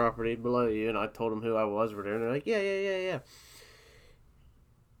grandparents' property below you. And I told them who I was over there. And they're like, yeah.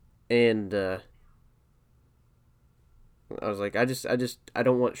 And I was like, I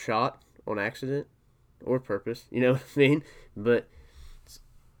don't want shot on accident or purpose. You know what I mean? But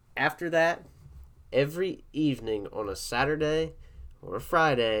after that, every evening on a Saturday or a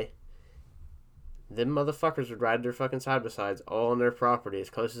Friday, them motherfuckers would ride their fucking side-by-sides all on their property as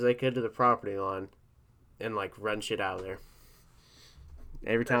close as they could to the property line and, like, run shit out of there.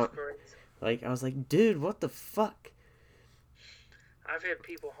 Every time. Like, I was like, dude, what the fuck? I've had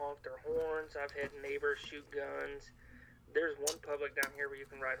people honk their horns. I've had neighbors shoot guns. There's one public down here where you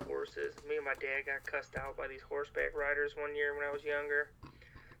can ride horses. Me and my dad got cussed out by these horseback riders one year when I was younger.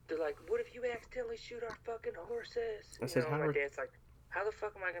 They're like, what if you accidentally shoot our fucking horses? I said, my dad's like, how the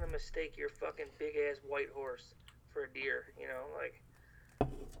fuck am I going to mistake your fucking big-ass white horse for a deer? You know, like...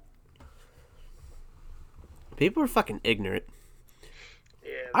 People are fucking ignorant.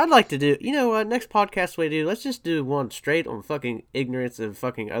 Yeah. I'd like to do, you know what, next podcast we do, let's just do one straight on fucking ignorance of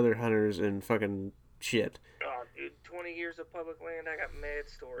fucking other hunters and fucking shit. Oh, dude, 20 years of public land, I got mad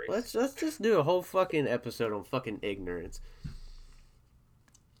stories. Let's just do a whole fucking episode on fucking ignorance.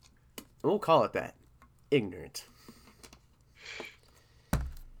 We'll call it that. Ignorance.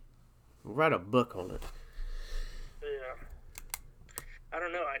 We'll write a book on it. Yeah. I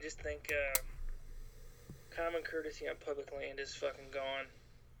don't know, I just think, common courtesy on public land is fucking gone.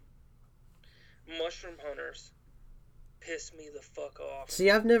 Mushroom hunters piss me the fuck off.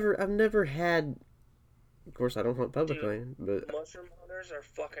 See, I've never had. Of course, I don't hunt public land, but mushroom hunters are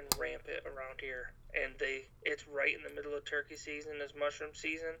fucking rampant around here, and it's right in the middle of turkey season, is mushroom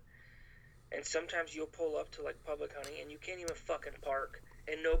season, and sometimes you'll pull up to like public hunting, and you can't even fucking park,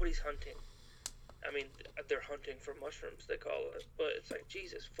 and nobody's hunting. I mean, they're hunting for mushrooms, they call it, but it's like,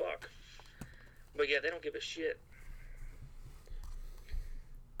 Jesus fuck. But yeah, they don't give a shit.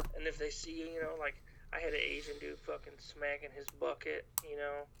 And if they see you, you know, like, I had an Asian dude fucking smacking his bucket, you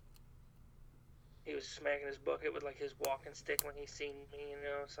know. He was smacking his bucket with, like, his walking stick when he seen me, you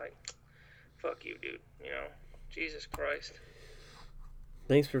know. It's like, fuck you, dude, you know. Jesus Christ.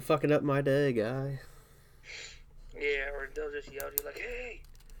 Thanks for fucking up my day, guy. Yeah, or they'll just yell at you like, hey,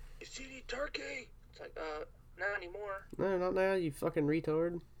 you see any turkey? It's like, not anymore. No, not now, you fucking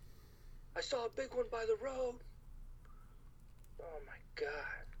retard. I saw a big one by the road. Oh my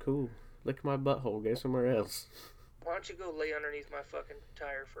god. Cool. Lick my butthole. Go somewhere else. Why don't you go lay underneath my fucking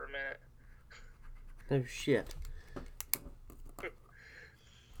tire for a minute? No shit.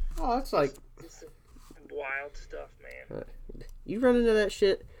 Oh, that's like... It's wild stuff, man. You run into that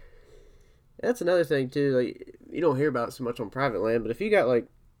shit. That's another thing, too. Like, you don't hear about it so much on private land, but if you got, like,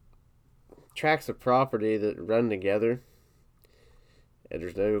 tracts of property that run together, and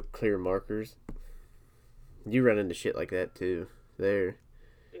there's no clear markers, you run into shit like that, too. There.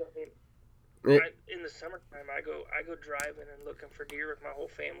 Yeah, I mean, in the summertime, I go driving and looking for deer with my whole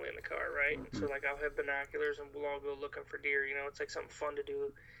family in the car, right? Mm-hmm. So, like, I'll have binoculars and we'll all go looking for deer, you know? It's like something fun to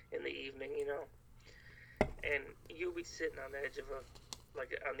do in the evening, you know? And you'll be sitting on the edge of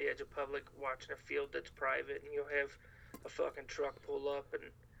on the edge of public watching a field that's private, and you'll have a fucking truck pull up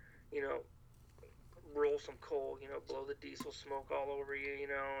and, you know, roll some coal, you know, blow the diesel smoke all over you, you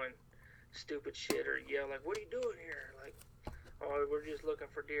know, and stupid shit, or yell like, what are you doing here? Like, oh, we're just looking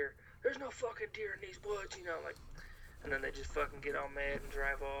for deer. There's no fucking deer in these woods, you know, like, and then they just fucking get all mad and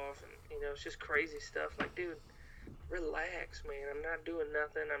drive off, and, you know, it's just crazy stuff. Like, dude, relax, man. I'm not doing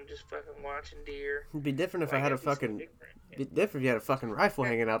nothing. I'm just fucking watching deer. It'd be different if I had a fucking... It'd be different if you had a fucking rifle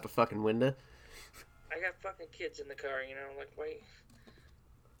hanging out the fucking window. I got fucking kids in the car, you know, like, wait.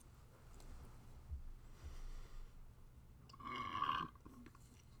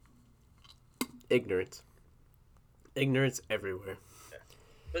 Ignorance. Ignorance everywhere. Yeah.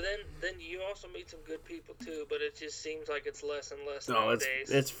 But then you also meet some good people too, but it just seems like it's less and less nowadays.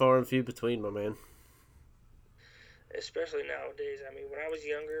 It's far and few between, my man. Especially nowadays. I mean, when I was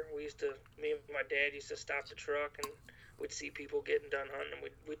younger, me and my dad used to stop the truck and we'd see people getting done hunting,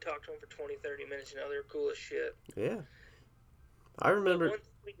 and we'd talk to them for 20, 30 minutes, you know, they were cool as shit. Yeah. I But remember. one thing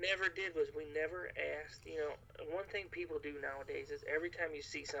we never did was we never asked. One thing people do nowadays is every time you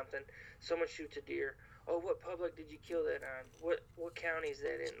see something, someone shoots a deer. Oh, what public did you kill that on? What county is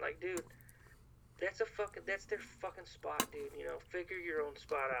that in? Like, dude, that's their fucking spot, dude. Figure your own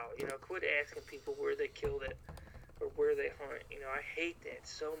spot out. Quit asking people where they killed it or where they hunt. I hate that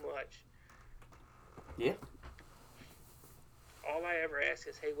so much. Yeah. All I ever ask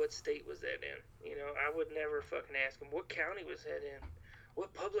is, hey, what state was that in? I would never fucking ask them, what county was that in?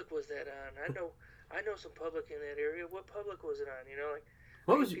 What public was that on? I know some public in that area. What public was it on? Like,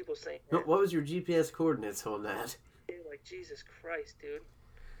 What I was hate your people saying that. What was your GPS coordinates on that? Like, Jesus Christ, dude.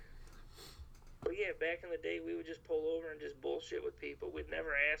 But yeah, back in the day, we would just pull over and just bullshit with people. We'd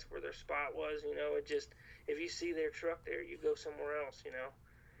never ask where their spot was. It just, if you see their truck there, you go somewhere else.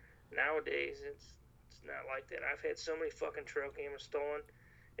 Nowadays, it's not like that. I've had so many fucking trail cameras stolen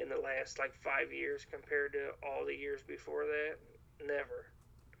in the last like 5 years compared to all the years before that. Never.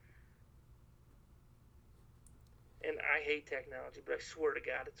 And I hate technology, but I swear to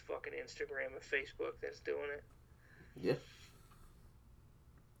God, it's fucking Instagram and Facebook that's doing it. Yeah.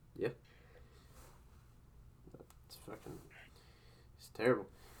 Yeah. It's terrible.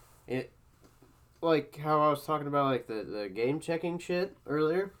 It, like how I was talking about like the game checking shit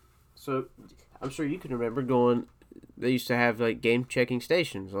earlier. So I'm sure you can remember going. They used to have like game checking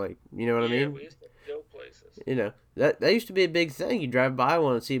stations, like you know what I mean. We used to go places. That used to be a big thing. You drive by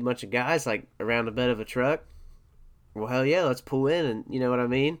one and see a bunch of guys like around the bed of a truck. Well, hell yeah, let's pull in and you know what I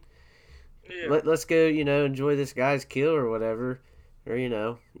mean. Yeah. Let's go, enjoy this guy's kill or whatever, or you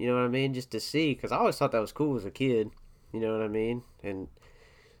know what I mean, just to see. Because I always thought that was cool as a kid. You know what I mean, and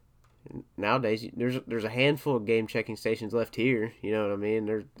nowadays there's a handful of game checking stations left here. You know what I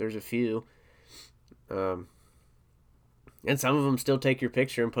mean? There's a few, um, and some of them still take your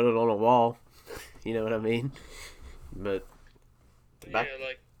picture and put it on a wall. You know what I mean? But back, Yeah,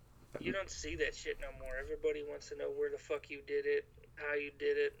 like you don't see that shit no more. Everybody wants to know where the fuck you did it, how you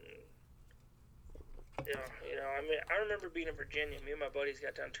did it, and I mean, I remember being in Virginia. Me and my buddies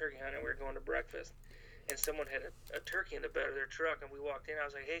got done turkey hunting. We were going to breakfast, and someone had a turkey in the bed of their truck, and we walked in. I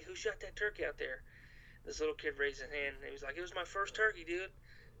was like, "Hey, who shot that turkey out there?" This little kid raised his hand, and he was like, "It was my first turkey, dude."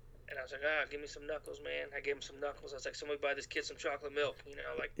 And I was like, "Ah, give me some knuckles, man." I gave him some knuckles. I was like, "Somebody buy this kid some chocolate milk,"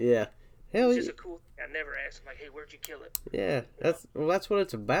 like. yeah, hell It's yeah. just a cool thing. I never asked him like, "Hey, where'd you kill it?" Yeah, that's what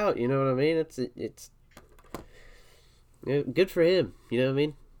it's about. You know what I mean? It's good for him. You know what I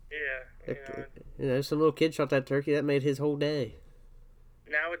mean? Yeah, Some little kid shot that turkey. That made his whole day.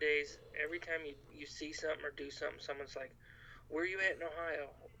 Nowadays, every time you see something or do something, someone's like, "Where are you at in Ohio?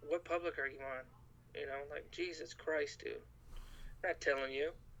 What public are you on?" Like Jesus Christ, dude. I'm not telling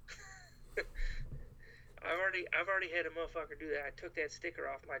you. I've already had a motherfucker do that. I took that sticker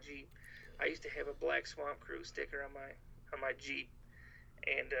off my Jeep. I used to have a Black Swamp Crew sticker on my Jeep,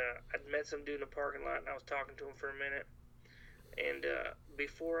 and I'd met some dude in the parking lot, and I was talking to him for a minute. And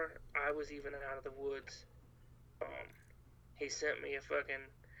before I was even out of the woods, he sent me a fucking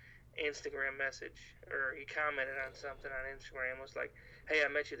Instagram message, or he commented on something on Instagram. Was like, "Hey, I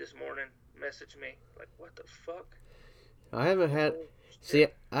met you this morning. Message me." Like, what the fuck? I haven't had. See,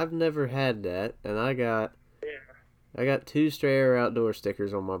 I've never had that, and I got Yeah, 2 Stray Air Outdoor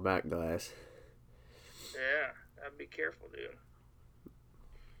stickers on my back glass. yeah. I'd be careful, dude.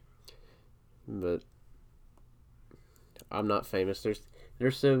 But I'm not famous.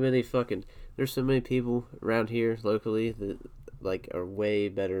 There's so many fucking there's so many people around here locally that like are way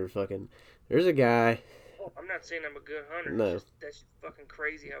better fucking. There's a guy. Oh, I'm not saying I'm a good hunter. No. That's just fucking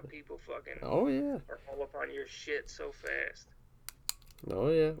crazy how people fucking Oh yeah. are all up on your shit so fast. Oh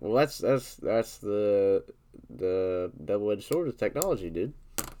yeah. Well, that's the double-edged sword of technology, dude.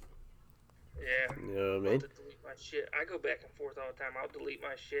 Yeah. You know what I I'm mean? about to delete my shit. I go back and forth all the time. I'll delete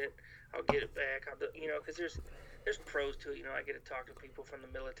my shit. I'll get it back. Because there's pros to it. I get to talk to people from the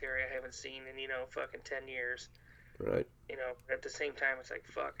military I haven't seen in fucking 10 years. Right. At the same time, it's like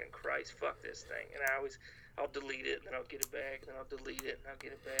fucking Christ, fuck this thing. And I'll delete it, and then I'll get it back, and then I'll delete it, and I'll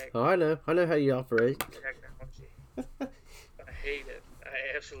get it back. Oh, I know how you operate. Technology. I hate it.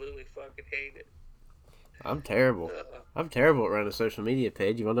 I absolutely fucking hate it. I'm terrible. I'm terrible at running a social media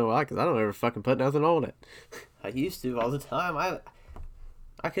page. You wanna know why? Because I don't ever fucking put nothing on it. I used to all the time.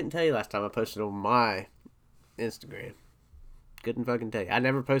 I couldn't tell you last time I posted on my Instagram. Couldn't fucking tell you. I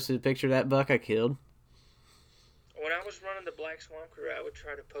never posted a picture of that buck I killed. When I was running the Black Swamp Crew, I would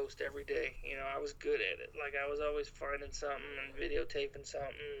try to post every day. I was good at it. Like, I was always finding something and videotaping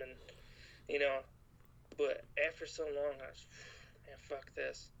something, and but after so long, I was, man, fuck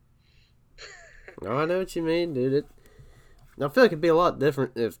this. Oh, I know what you mean, dude. I feel like it'd be a lot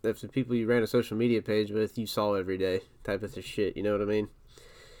different if the people you ran a social media page with you saw every day type of shit. You know what I mean?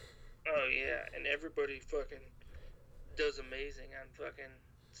 Oh yeah, and everybody fucking does amazing on fucking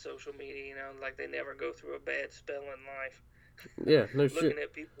social media. You know, like they never go through a bad spell in life. Yeah, no Looking shit.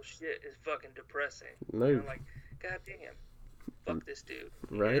 at people's shit is fucking depressing. You No, know, like, goddamn, fuck this dude.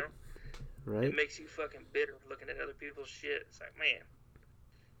 You right, know, it right. makes you fucking bitter looking at other people's shit. It's like, man,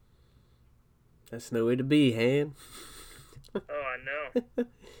 That's no way to be, Han. oh, I know. And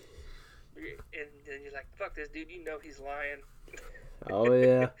then you're like, fuck this dude. You know he's lying. Oh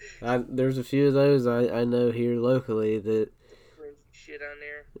yeah, there's a few of those I know here locally that. Some crazy shit on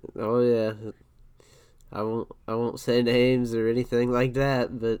there. Oh yeah, I won't say names or anything like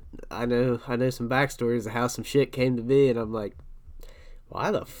that, but I know some backstories of how some shit came to be, and I'm like,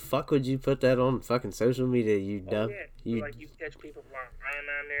 why the fuck would you put that on fucking social media? You Oh dumb. yeah, You like you catch people lying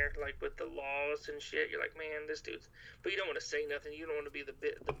on there, like with the laws and shit. You're like, man, this dude's. But you don't want to say nothing. You don't want to be the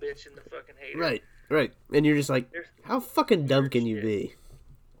bitch and the fucking hater. right, right, and you're just like, There's how fucking dumb weird can you shit. be?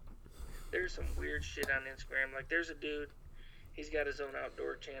 There's some weird shit on Instagram. Like there's a dude. He's got his own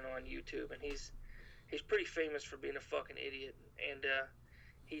outdoor channel on YouTube, and he's pretty famous for being a fucking idiot. And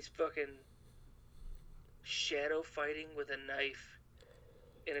he's fucking shadow fighting with a knife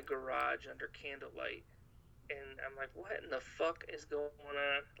in a garage under candlelight. And I'm like, what in the fuck is going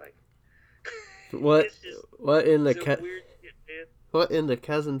on? Like, What it's just what in the some weird shit, man. what in the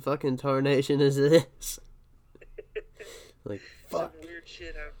cousin fucking tarnation is this? Like fuck. Some weird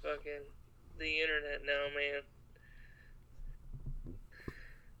shit on fucking the internet now, man.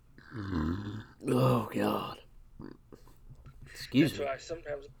 Oh god. Excuse That's me. why I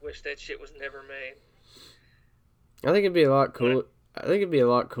sometimes wish that shit was never made. I think it'd be a lot cool. I think it'd be a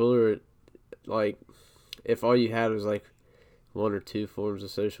lot cooler, like, if all you had was like one or two forms of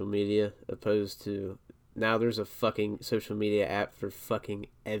social media, opposed to now there's a fucking social media app for fucking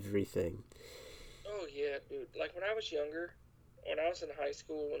everything. Oh yeah, dude. Like when I was younger, when I was in high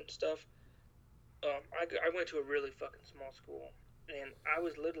school and stuff, I went to a really fucking small school, and I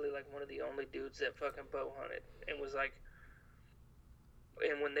was literally like one of the only dudes that fucking bow hunted, and was like,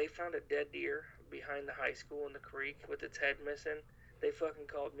 and when they found a dead deer behind the high school in the creek with its head missing, they fucking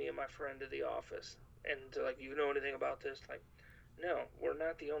called me and my friend to the office, and they're like, you know anything about this? Like, no, we're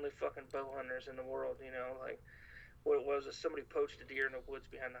not the only fucking bow hunters in the world, you know, like. What it was somebody poached a deer in the woods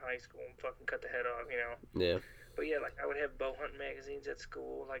behind the high school and fucking cut the head off, you know. Yeah. But yeah, like I would have bow hunting magazines at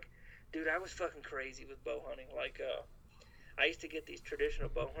school. Like, dude, I was fucking crazy with bow hunting. Like, I used to get these traditional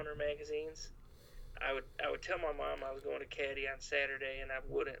bow hunter magazines. I would tell my mom I was going to Caddy on Saturday, and I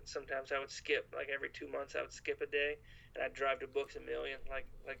wouldn't. Sometimes I would skip. Like every 2 months, I would skip a day, and I'd drive to Books a Million, like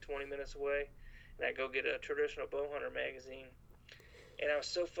 20 minutes away, and I'd go get a traditional bow hunter magazine. And I was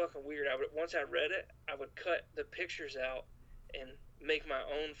so fucking weird. Once I read it, I would cut the pictures out and make my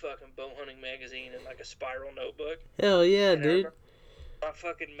own fucking bow hunting magazine in like a spiral notebook. Hell yeah, And I dude. remember my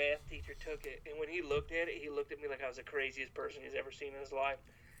fucking math teacher took it, and when he looked at it, he looked at me like I was the craziest person he's ever seen in his life.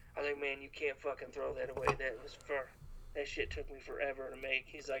 I was like, man, you can't fucking throw that away. That shit took me forever to make.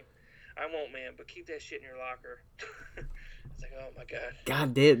 He's like, I won't, man, but keep that shit in your locker. I was like, oh my god.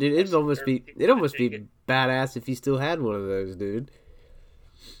 God damn, dude. It'd almost be badass if you still had one of those, dude.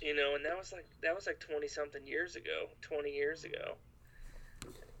 You know, and that was like 20 something years ago, 20 years ago.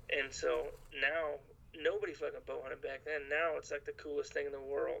 And so now nobody fucking bow hunted back then. Now it's like the coolest thing in the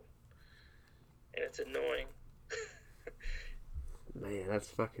world, and it's annoying. Man,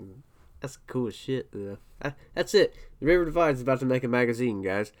 that's cool as shit. That's it. The River Divide's about to make a magazine,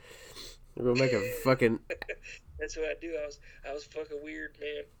 guys. We're gonna make a fucking. That's what I do. I was fucking weird,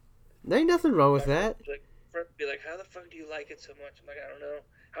 man. There ain't nothing wrong with that. Friend would be like, how the fuck do you like it so much? I'm like, I don't know.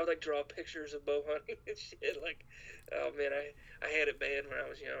 I would like draw pictures of bow hunting and shit. Like, oh man, I had it bad when I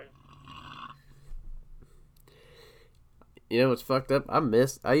was young. You know what's fucked up?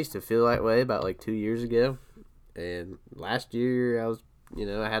 I used to feel that way about like 2 years ago, and last year I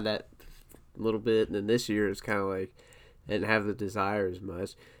had that little bit, and then this year it's kind of like I didn't have the desire as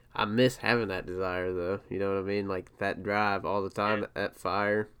much. I miss having that desire though. You know what I mean? Like that drive all the time, that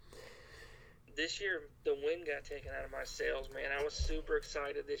fire. This year, the wind got taken out of my sails, man. I was super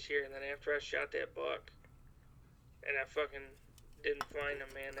excited this year, and then after I shot that buck, and I fucking didn't find him,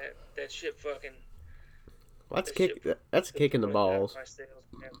 man, that shit fucking... Well, that's a kick in the balls. My sails,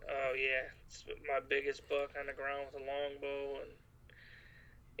 man. Oh, yeah. It's my biggest buck on the ground with a longbow, and,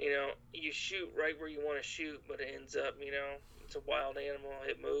 you know, you shoot right where you want to shoot, but it ends up, you know, it's a wild animal.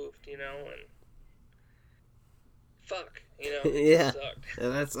 It moved, you know, and... Fuck, you know, it yeah. sucked.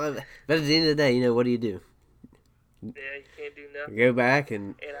 But at the end of the day, you know, what do? Yeah, you can't do nothing. Go back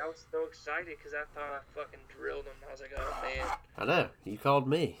and I was so excited because I thought I fucking drilled him. I was like, oh man. I know you called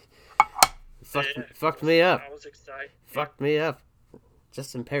me. Yeah, Fucked me up. I was excited. Fucked me up.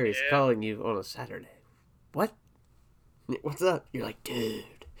 Justin Perry's Yeah. calling you on a Saturday. What? What's up? You're like, dude,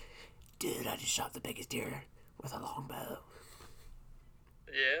 I just shot the biggest deer with a longbow.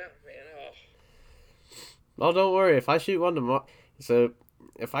 Yeah, man. Oh. Well, don't worry. If I shoot one tomorrow, so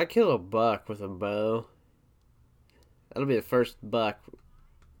if I kill a buck with a bow, that'll be the first buck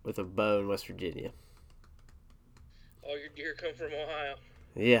with a bow in West Virginia. All your deer come from Ohio.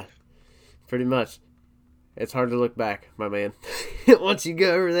 Yeah, pretty much. It's hard to look back, my man. Once you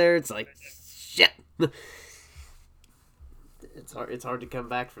go over there, it's like, shit. It's hard to come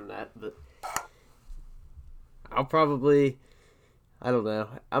back from that, but I'll probably, I don't know.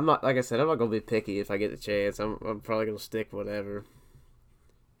 I'm not, like I said, I'm not gonna be picky if I get the chance. I'm probably gonna stick whatever,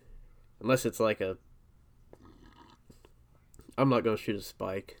 unless it's like I'm not gonna shoot a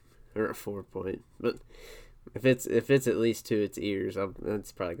spike or a 4-point, but if it's at least to its ears,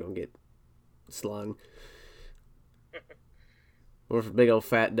 it's probably gonna get slung. Or if a big old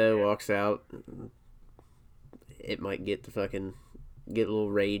fat doe walks out, it might get a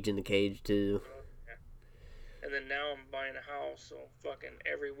little rage in the cage too. And then now I'm buying a house, so fucking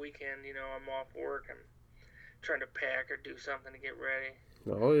every weekend, I'm off work and trying to pack or do something to get ready.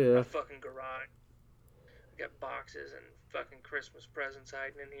 Oh yeah. My fucking garage. I got boxes and fucking Christmas presents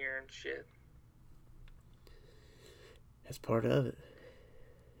hiding in here and shit. That's part of it.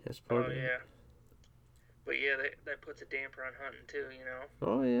 That's part of it. Yeah. But yeah, that puts a damper on hunting too,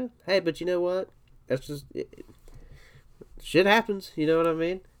 Oh yeah. Hey, but you know what? That's just shit happens. You know what I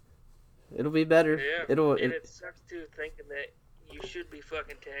mean? It'll be better. Yeah. It sucks too, thinking that you should be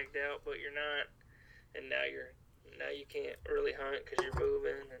fucking tagged out, but you're not, and now you can't really hunt because you're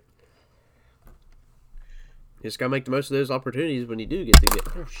moving. And you just gotta make the most of those opportunities when you do get to get.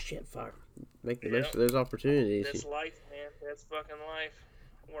 Oh shit! Fire. Make the most of those opportunities. That's life, man. That's fucking life.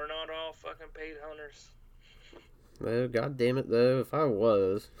 We're not all fucking paid hunters. Well, god damn it though, if I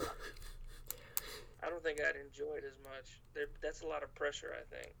was. I don't think I'd enjoy it as much. That's a lot of pressure,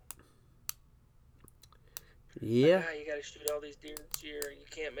 I think. Yeah. Like, you gotta shoot all these deer this year. You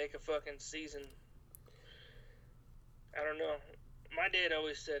can't make a fucking season. I don't know. My dad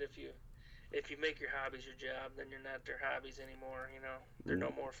always said if you make your hobbies your job, then you're not their hobbies anymore, They're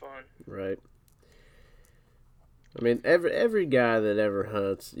no more fun. Right. I mean, every guy that ever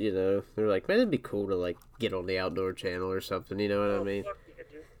hunts, they're like, man, it'd be cool to, like, get on the Outdoor Channel or something, you know what I mean? Fuck yeah,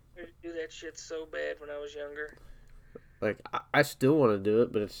 dude. I used to do that shit so bad when I was younger. Like, I still want to do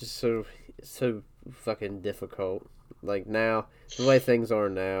it, but it's just so fucking difficult. Like, now, the way things are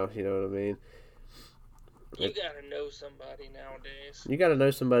now, you know what I mean? You gotta know somebody nowadays. You gotta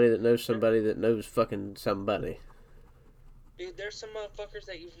know somebody that knows somebody that knows fucking somebody. Dude, there's some motherfuckers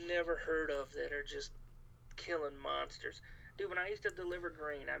that you've never heard of that are just killing monsters. Dude, when I used to deliver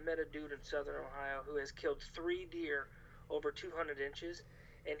grain, I met a dude in southern Ohio who has killed 3 deer over 200 inches,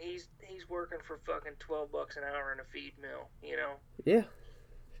 and he's working for fucking $12 an hour in a feed mill, Yeah.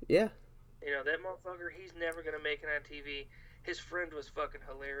 Yeah. That motherfucker, he's never gonna make it on TV. His friend was fucking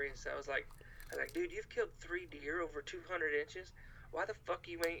hilarious. I was like, dude, you've killed 3 deer over 200 inches? Why the fuck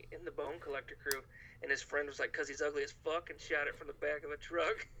you ain't in the bone collector crew? And his friend was like, 'cause he's ugly as fuck, and shot it from the back of a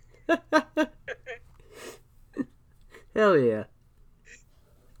truck. Hell yeah.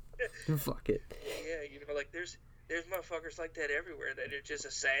 Fuck it. Yeah, like there's motherfuckers like that everywhere that are just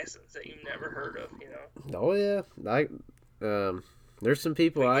assassins that you've never heard of, Oh yeah. There's some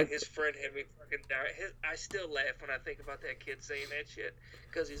people His friend had me fucking die. I still laugh when I think about that kid saying that shit,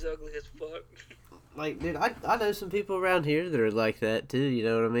 because he's ugly as fuck. Like, dude, I know some people around here that are like that too, you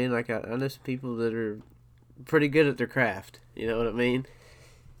know what I mean? Like, I know some people that are pretty good at their craft, you know what I mean?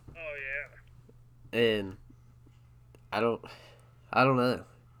 Oh yeah. And I don't know.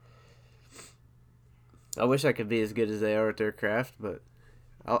 I wish I could be as good as they are at their craft, but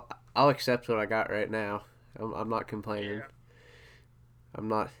I'll accept what I got right now. I'm not complaining. Yeah.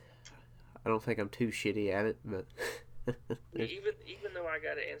 I don't think I'm too shitty at it, but even though I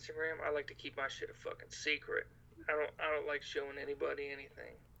got an Instagram, I like to keep my shit a fucking secret. I don't like showing anybody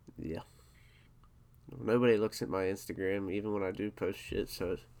anything. Yeah. Nobody looks at my Instagram even when I do post shit,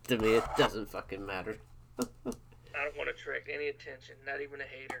 so to me it doesn't fucking matter. I don't want to attract any attention, not even a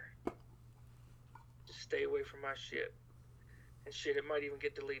hater. Just stay away from my shit. And shit, it might even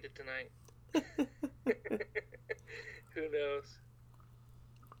get deleted tonight. Who knows?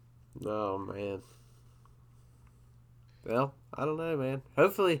 Oh, man. Well, I don't know, man.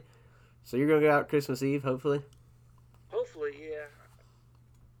 Hopefully. So you're going to go out Christmas Eve, hopefully? Hopefully, yeah.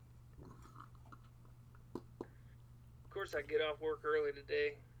 course, I get off work early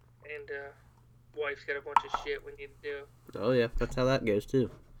today, and wife's got a bunch of shit we need to do. Oh yeah, that's how that goes too.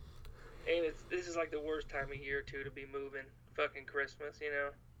 And this is like the worst time of year too to be moving. Fucking Christmas, you know.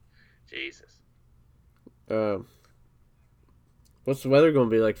 Jesus. What's the weather gonna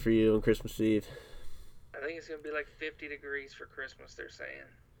be like for you on Christmas Eve? I think it's gonna be like 50 degrees for Christmas. They're saying.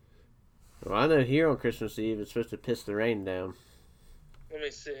 Well, I know here on Christmas Eve it's supposed to piss the rain down. Let me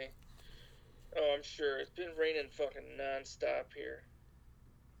see. Oh, I'm sure it's been raining fucking nonstop here.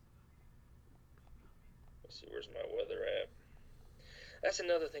 Let's see, where's my weather app? That's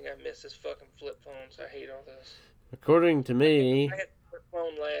another thing I miss is fucking flip phones. I hate all this. According to me, I had a flip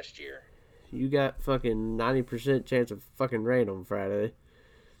phone last year. you got fucking 90% chance of fucking rain on Friday.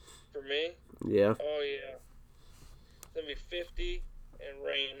 For me? Yeah. Oh yeah. It's gonna be 50 and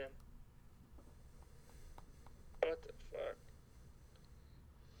raining. What the fuck?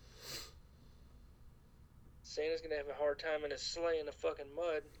 Santa's gonna have a hard time in his sleigh in the fucking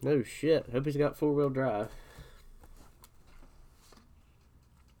mud. No shit. Hope he's got 4-wheel drive.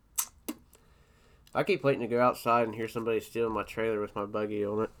 I keep waiting to go outside and hear somebody stealing my trailer with my buggy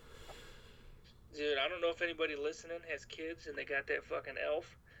on it. Dude, I don't know if anybody listening has kids and they got that fucking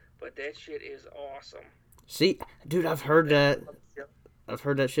elf, but that shit is awesome. See, dude, I've heard that. I've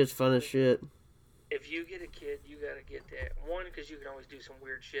heard that shit's fun as shit. If you get a kid, you gotta get that. One, because you can always do some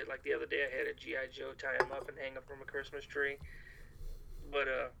weird shit. Like the other day, I had a G.I. Joe tie him up and hang him from a Christmas tree. But,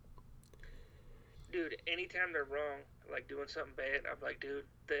 dude, anytime they're wrong, like doing something bad, I'm like, dude,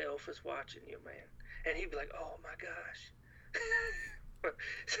 the elf is watching you, man. And he'd be like, oh my gosh.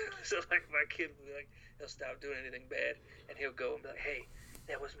 so, like, my kid would be like, he'll stop doing anything bad, and he'll go and be like, hey,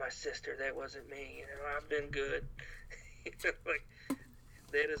 that was my sister, that wasn't me, you know, I've been good. Like,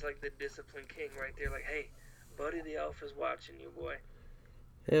 that is like the discipline king right there. Like, hey, buddy, the elf is watching you, boy.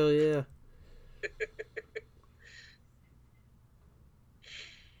 Hell yeah.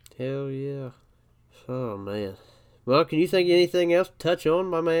 Hell yeah. Oh, man. Well, can you think of anything else to touch on,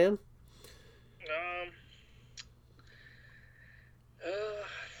 my man?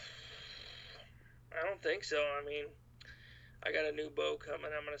 I don't think so. I mean, I got a new bow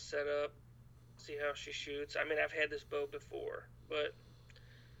coming. I'm gonna set up, see how she shoots. I mean, I've had this bow before, but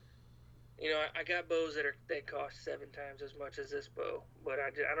you know, I got bows that cost 7 times as much as this bow. But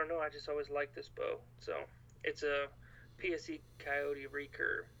I don't know. I just always liked this bow. So it's a PSE Coyote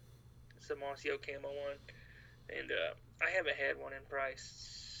Recurve. It's the Mossio Camo one, and I haven't had one in probably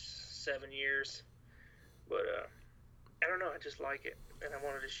 7 years. But I don't know. I just like it, and I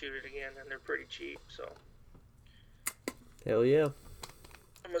wanted to shoot it again, and they're pretty cheap. So Hell yeah.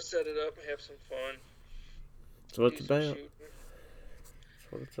 I'm gonna set it up and have some fun. That's what it's about. Shooting.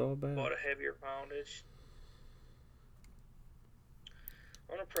 That's what it's all about. Bought a heavier poundage.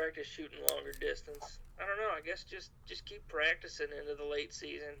 I want to practice shooting longer distance. I don't know. I guess just keep practicing into the late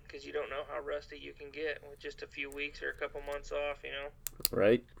season, because you don't know how rusty you can get with just a few weeks or a couple months off. You know.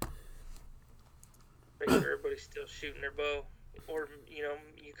 Right. Make sure everybody's still shooting their bow, or you know,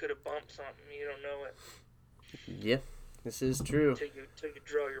 you could have bumped something. You don't know it. Yeah, this is true. Until you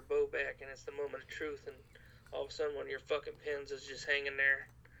draw your bow back, and it's the moment of truth, and all of a sudden one of your fucking pins is just hanging there.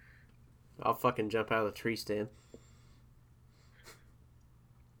 I'll fucking jump out of the tree stand.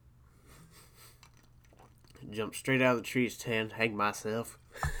 Jump straight out of the tree stand, hang myself.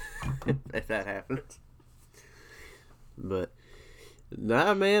 If that happens. But,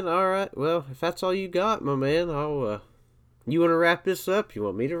 nah, man, alright. Well, if that's all you got, my man, I'll, you want to wrap this up? You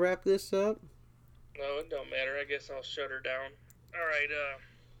want me to wrap this up? No, it don't matter. I guess I'll shut her down. Alright,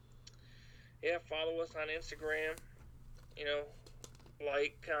 yeah, follow us on Instagram. You know,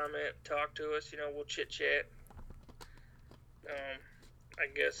 like, comment, talk to us. You know, we'll chit-chat. I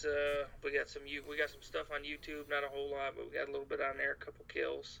guess we got some stuff on YouTube, not a whole lot, but we got a little bit on there, a couple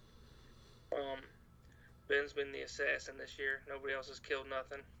kills. Ben's been the assassin this year. Nobody else has killed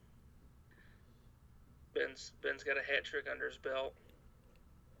nothing. Ben's got a hat trick under his belt.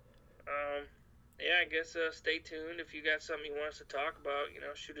 Yeah, I guess stay tuned. If you got something you want us to talk about, you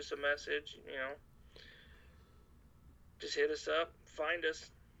know, shoot us a message. You know, just hit us up, find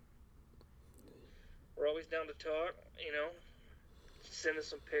us. We're always down to talk. You know. Send us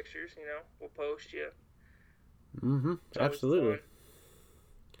some pictures, you know. We'll post you. Mm-hmm. Absolutely.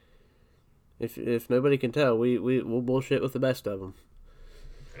 If nobody can tell, we'll bullshit with the best of them.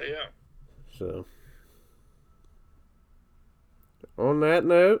 Yeah. So, on that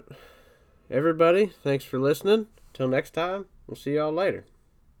note, everybody, thanks for listening. Till next time, we'll see y'all later.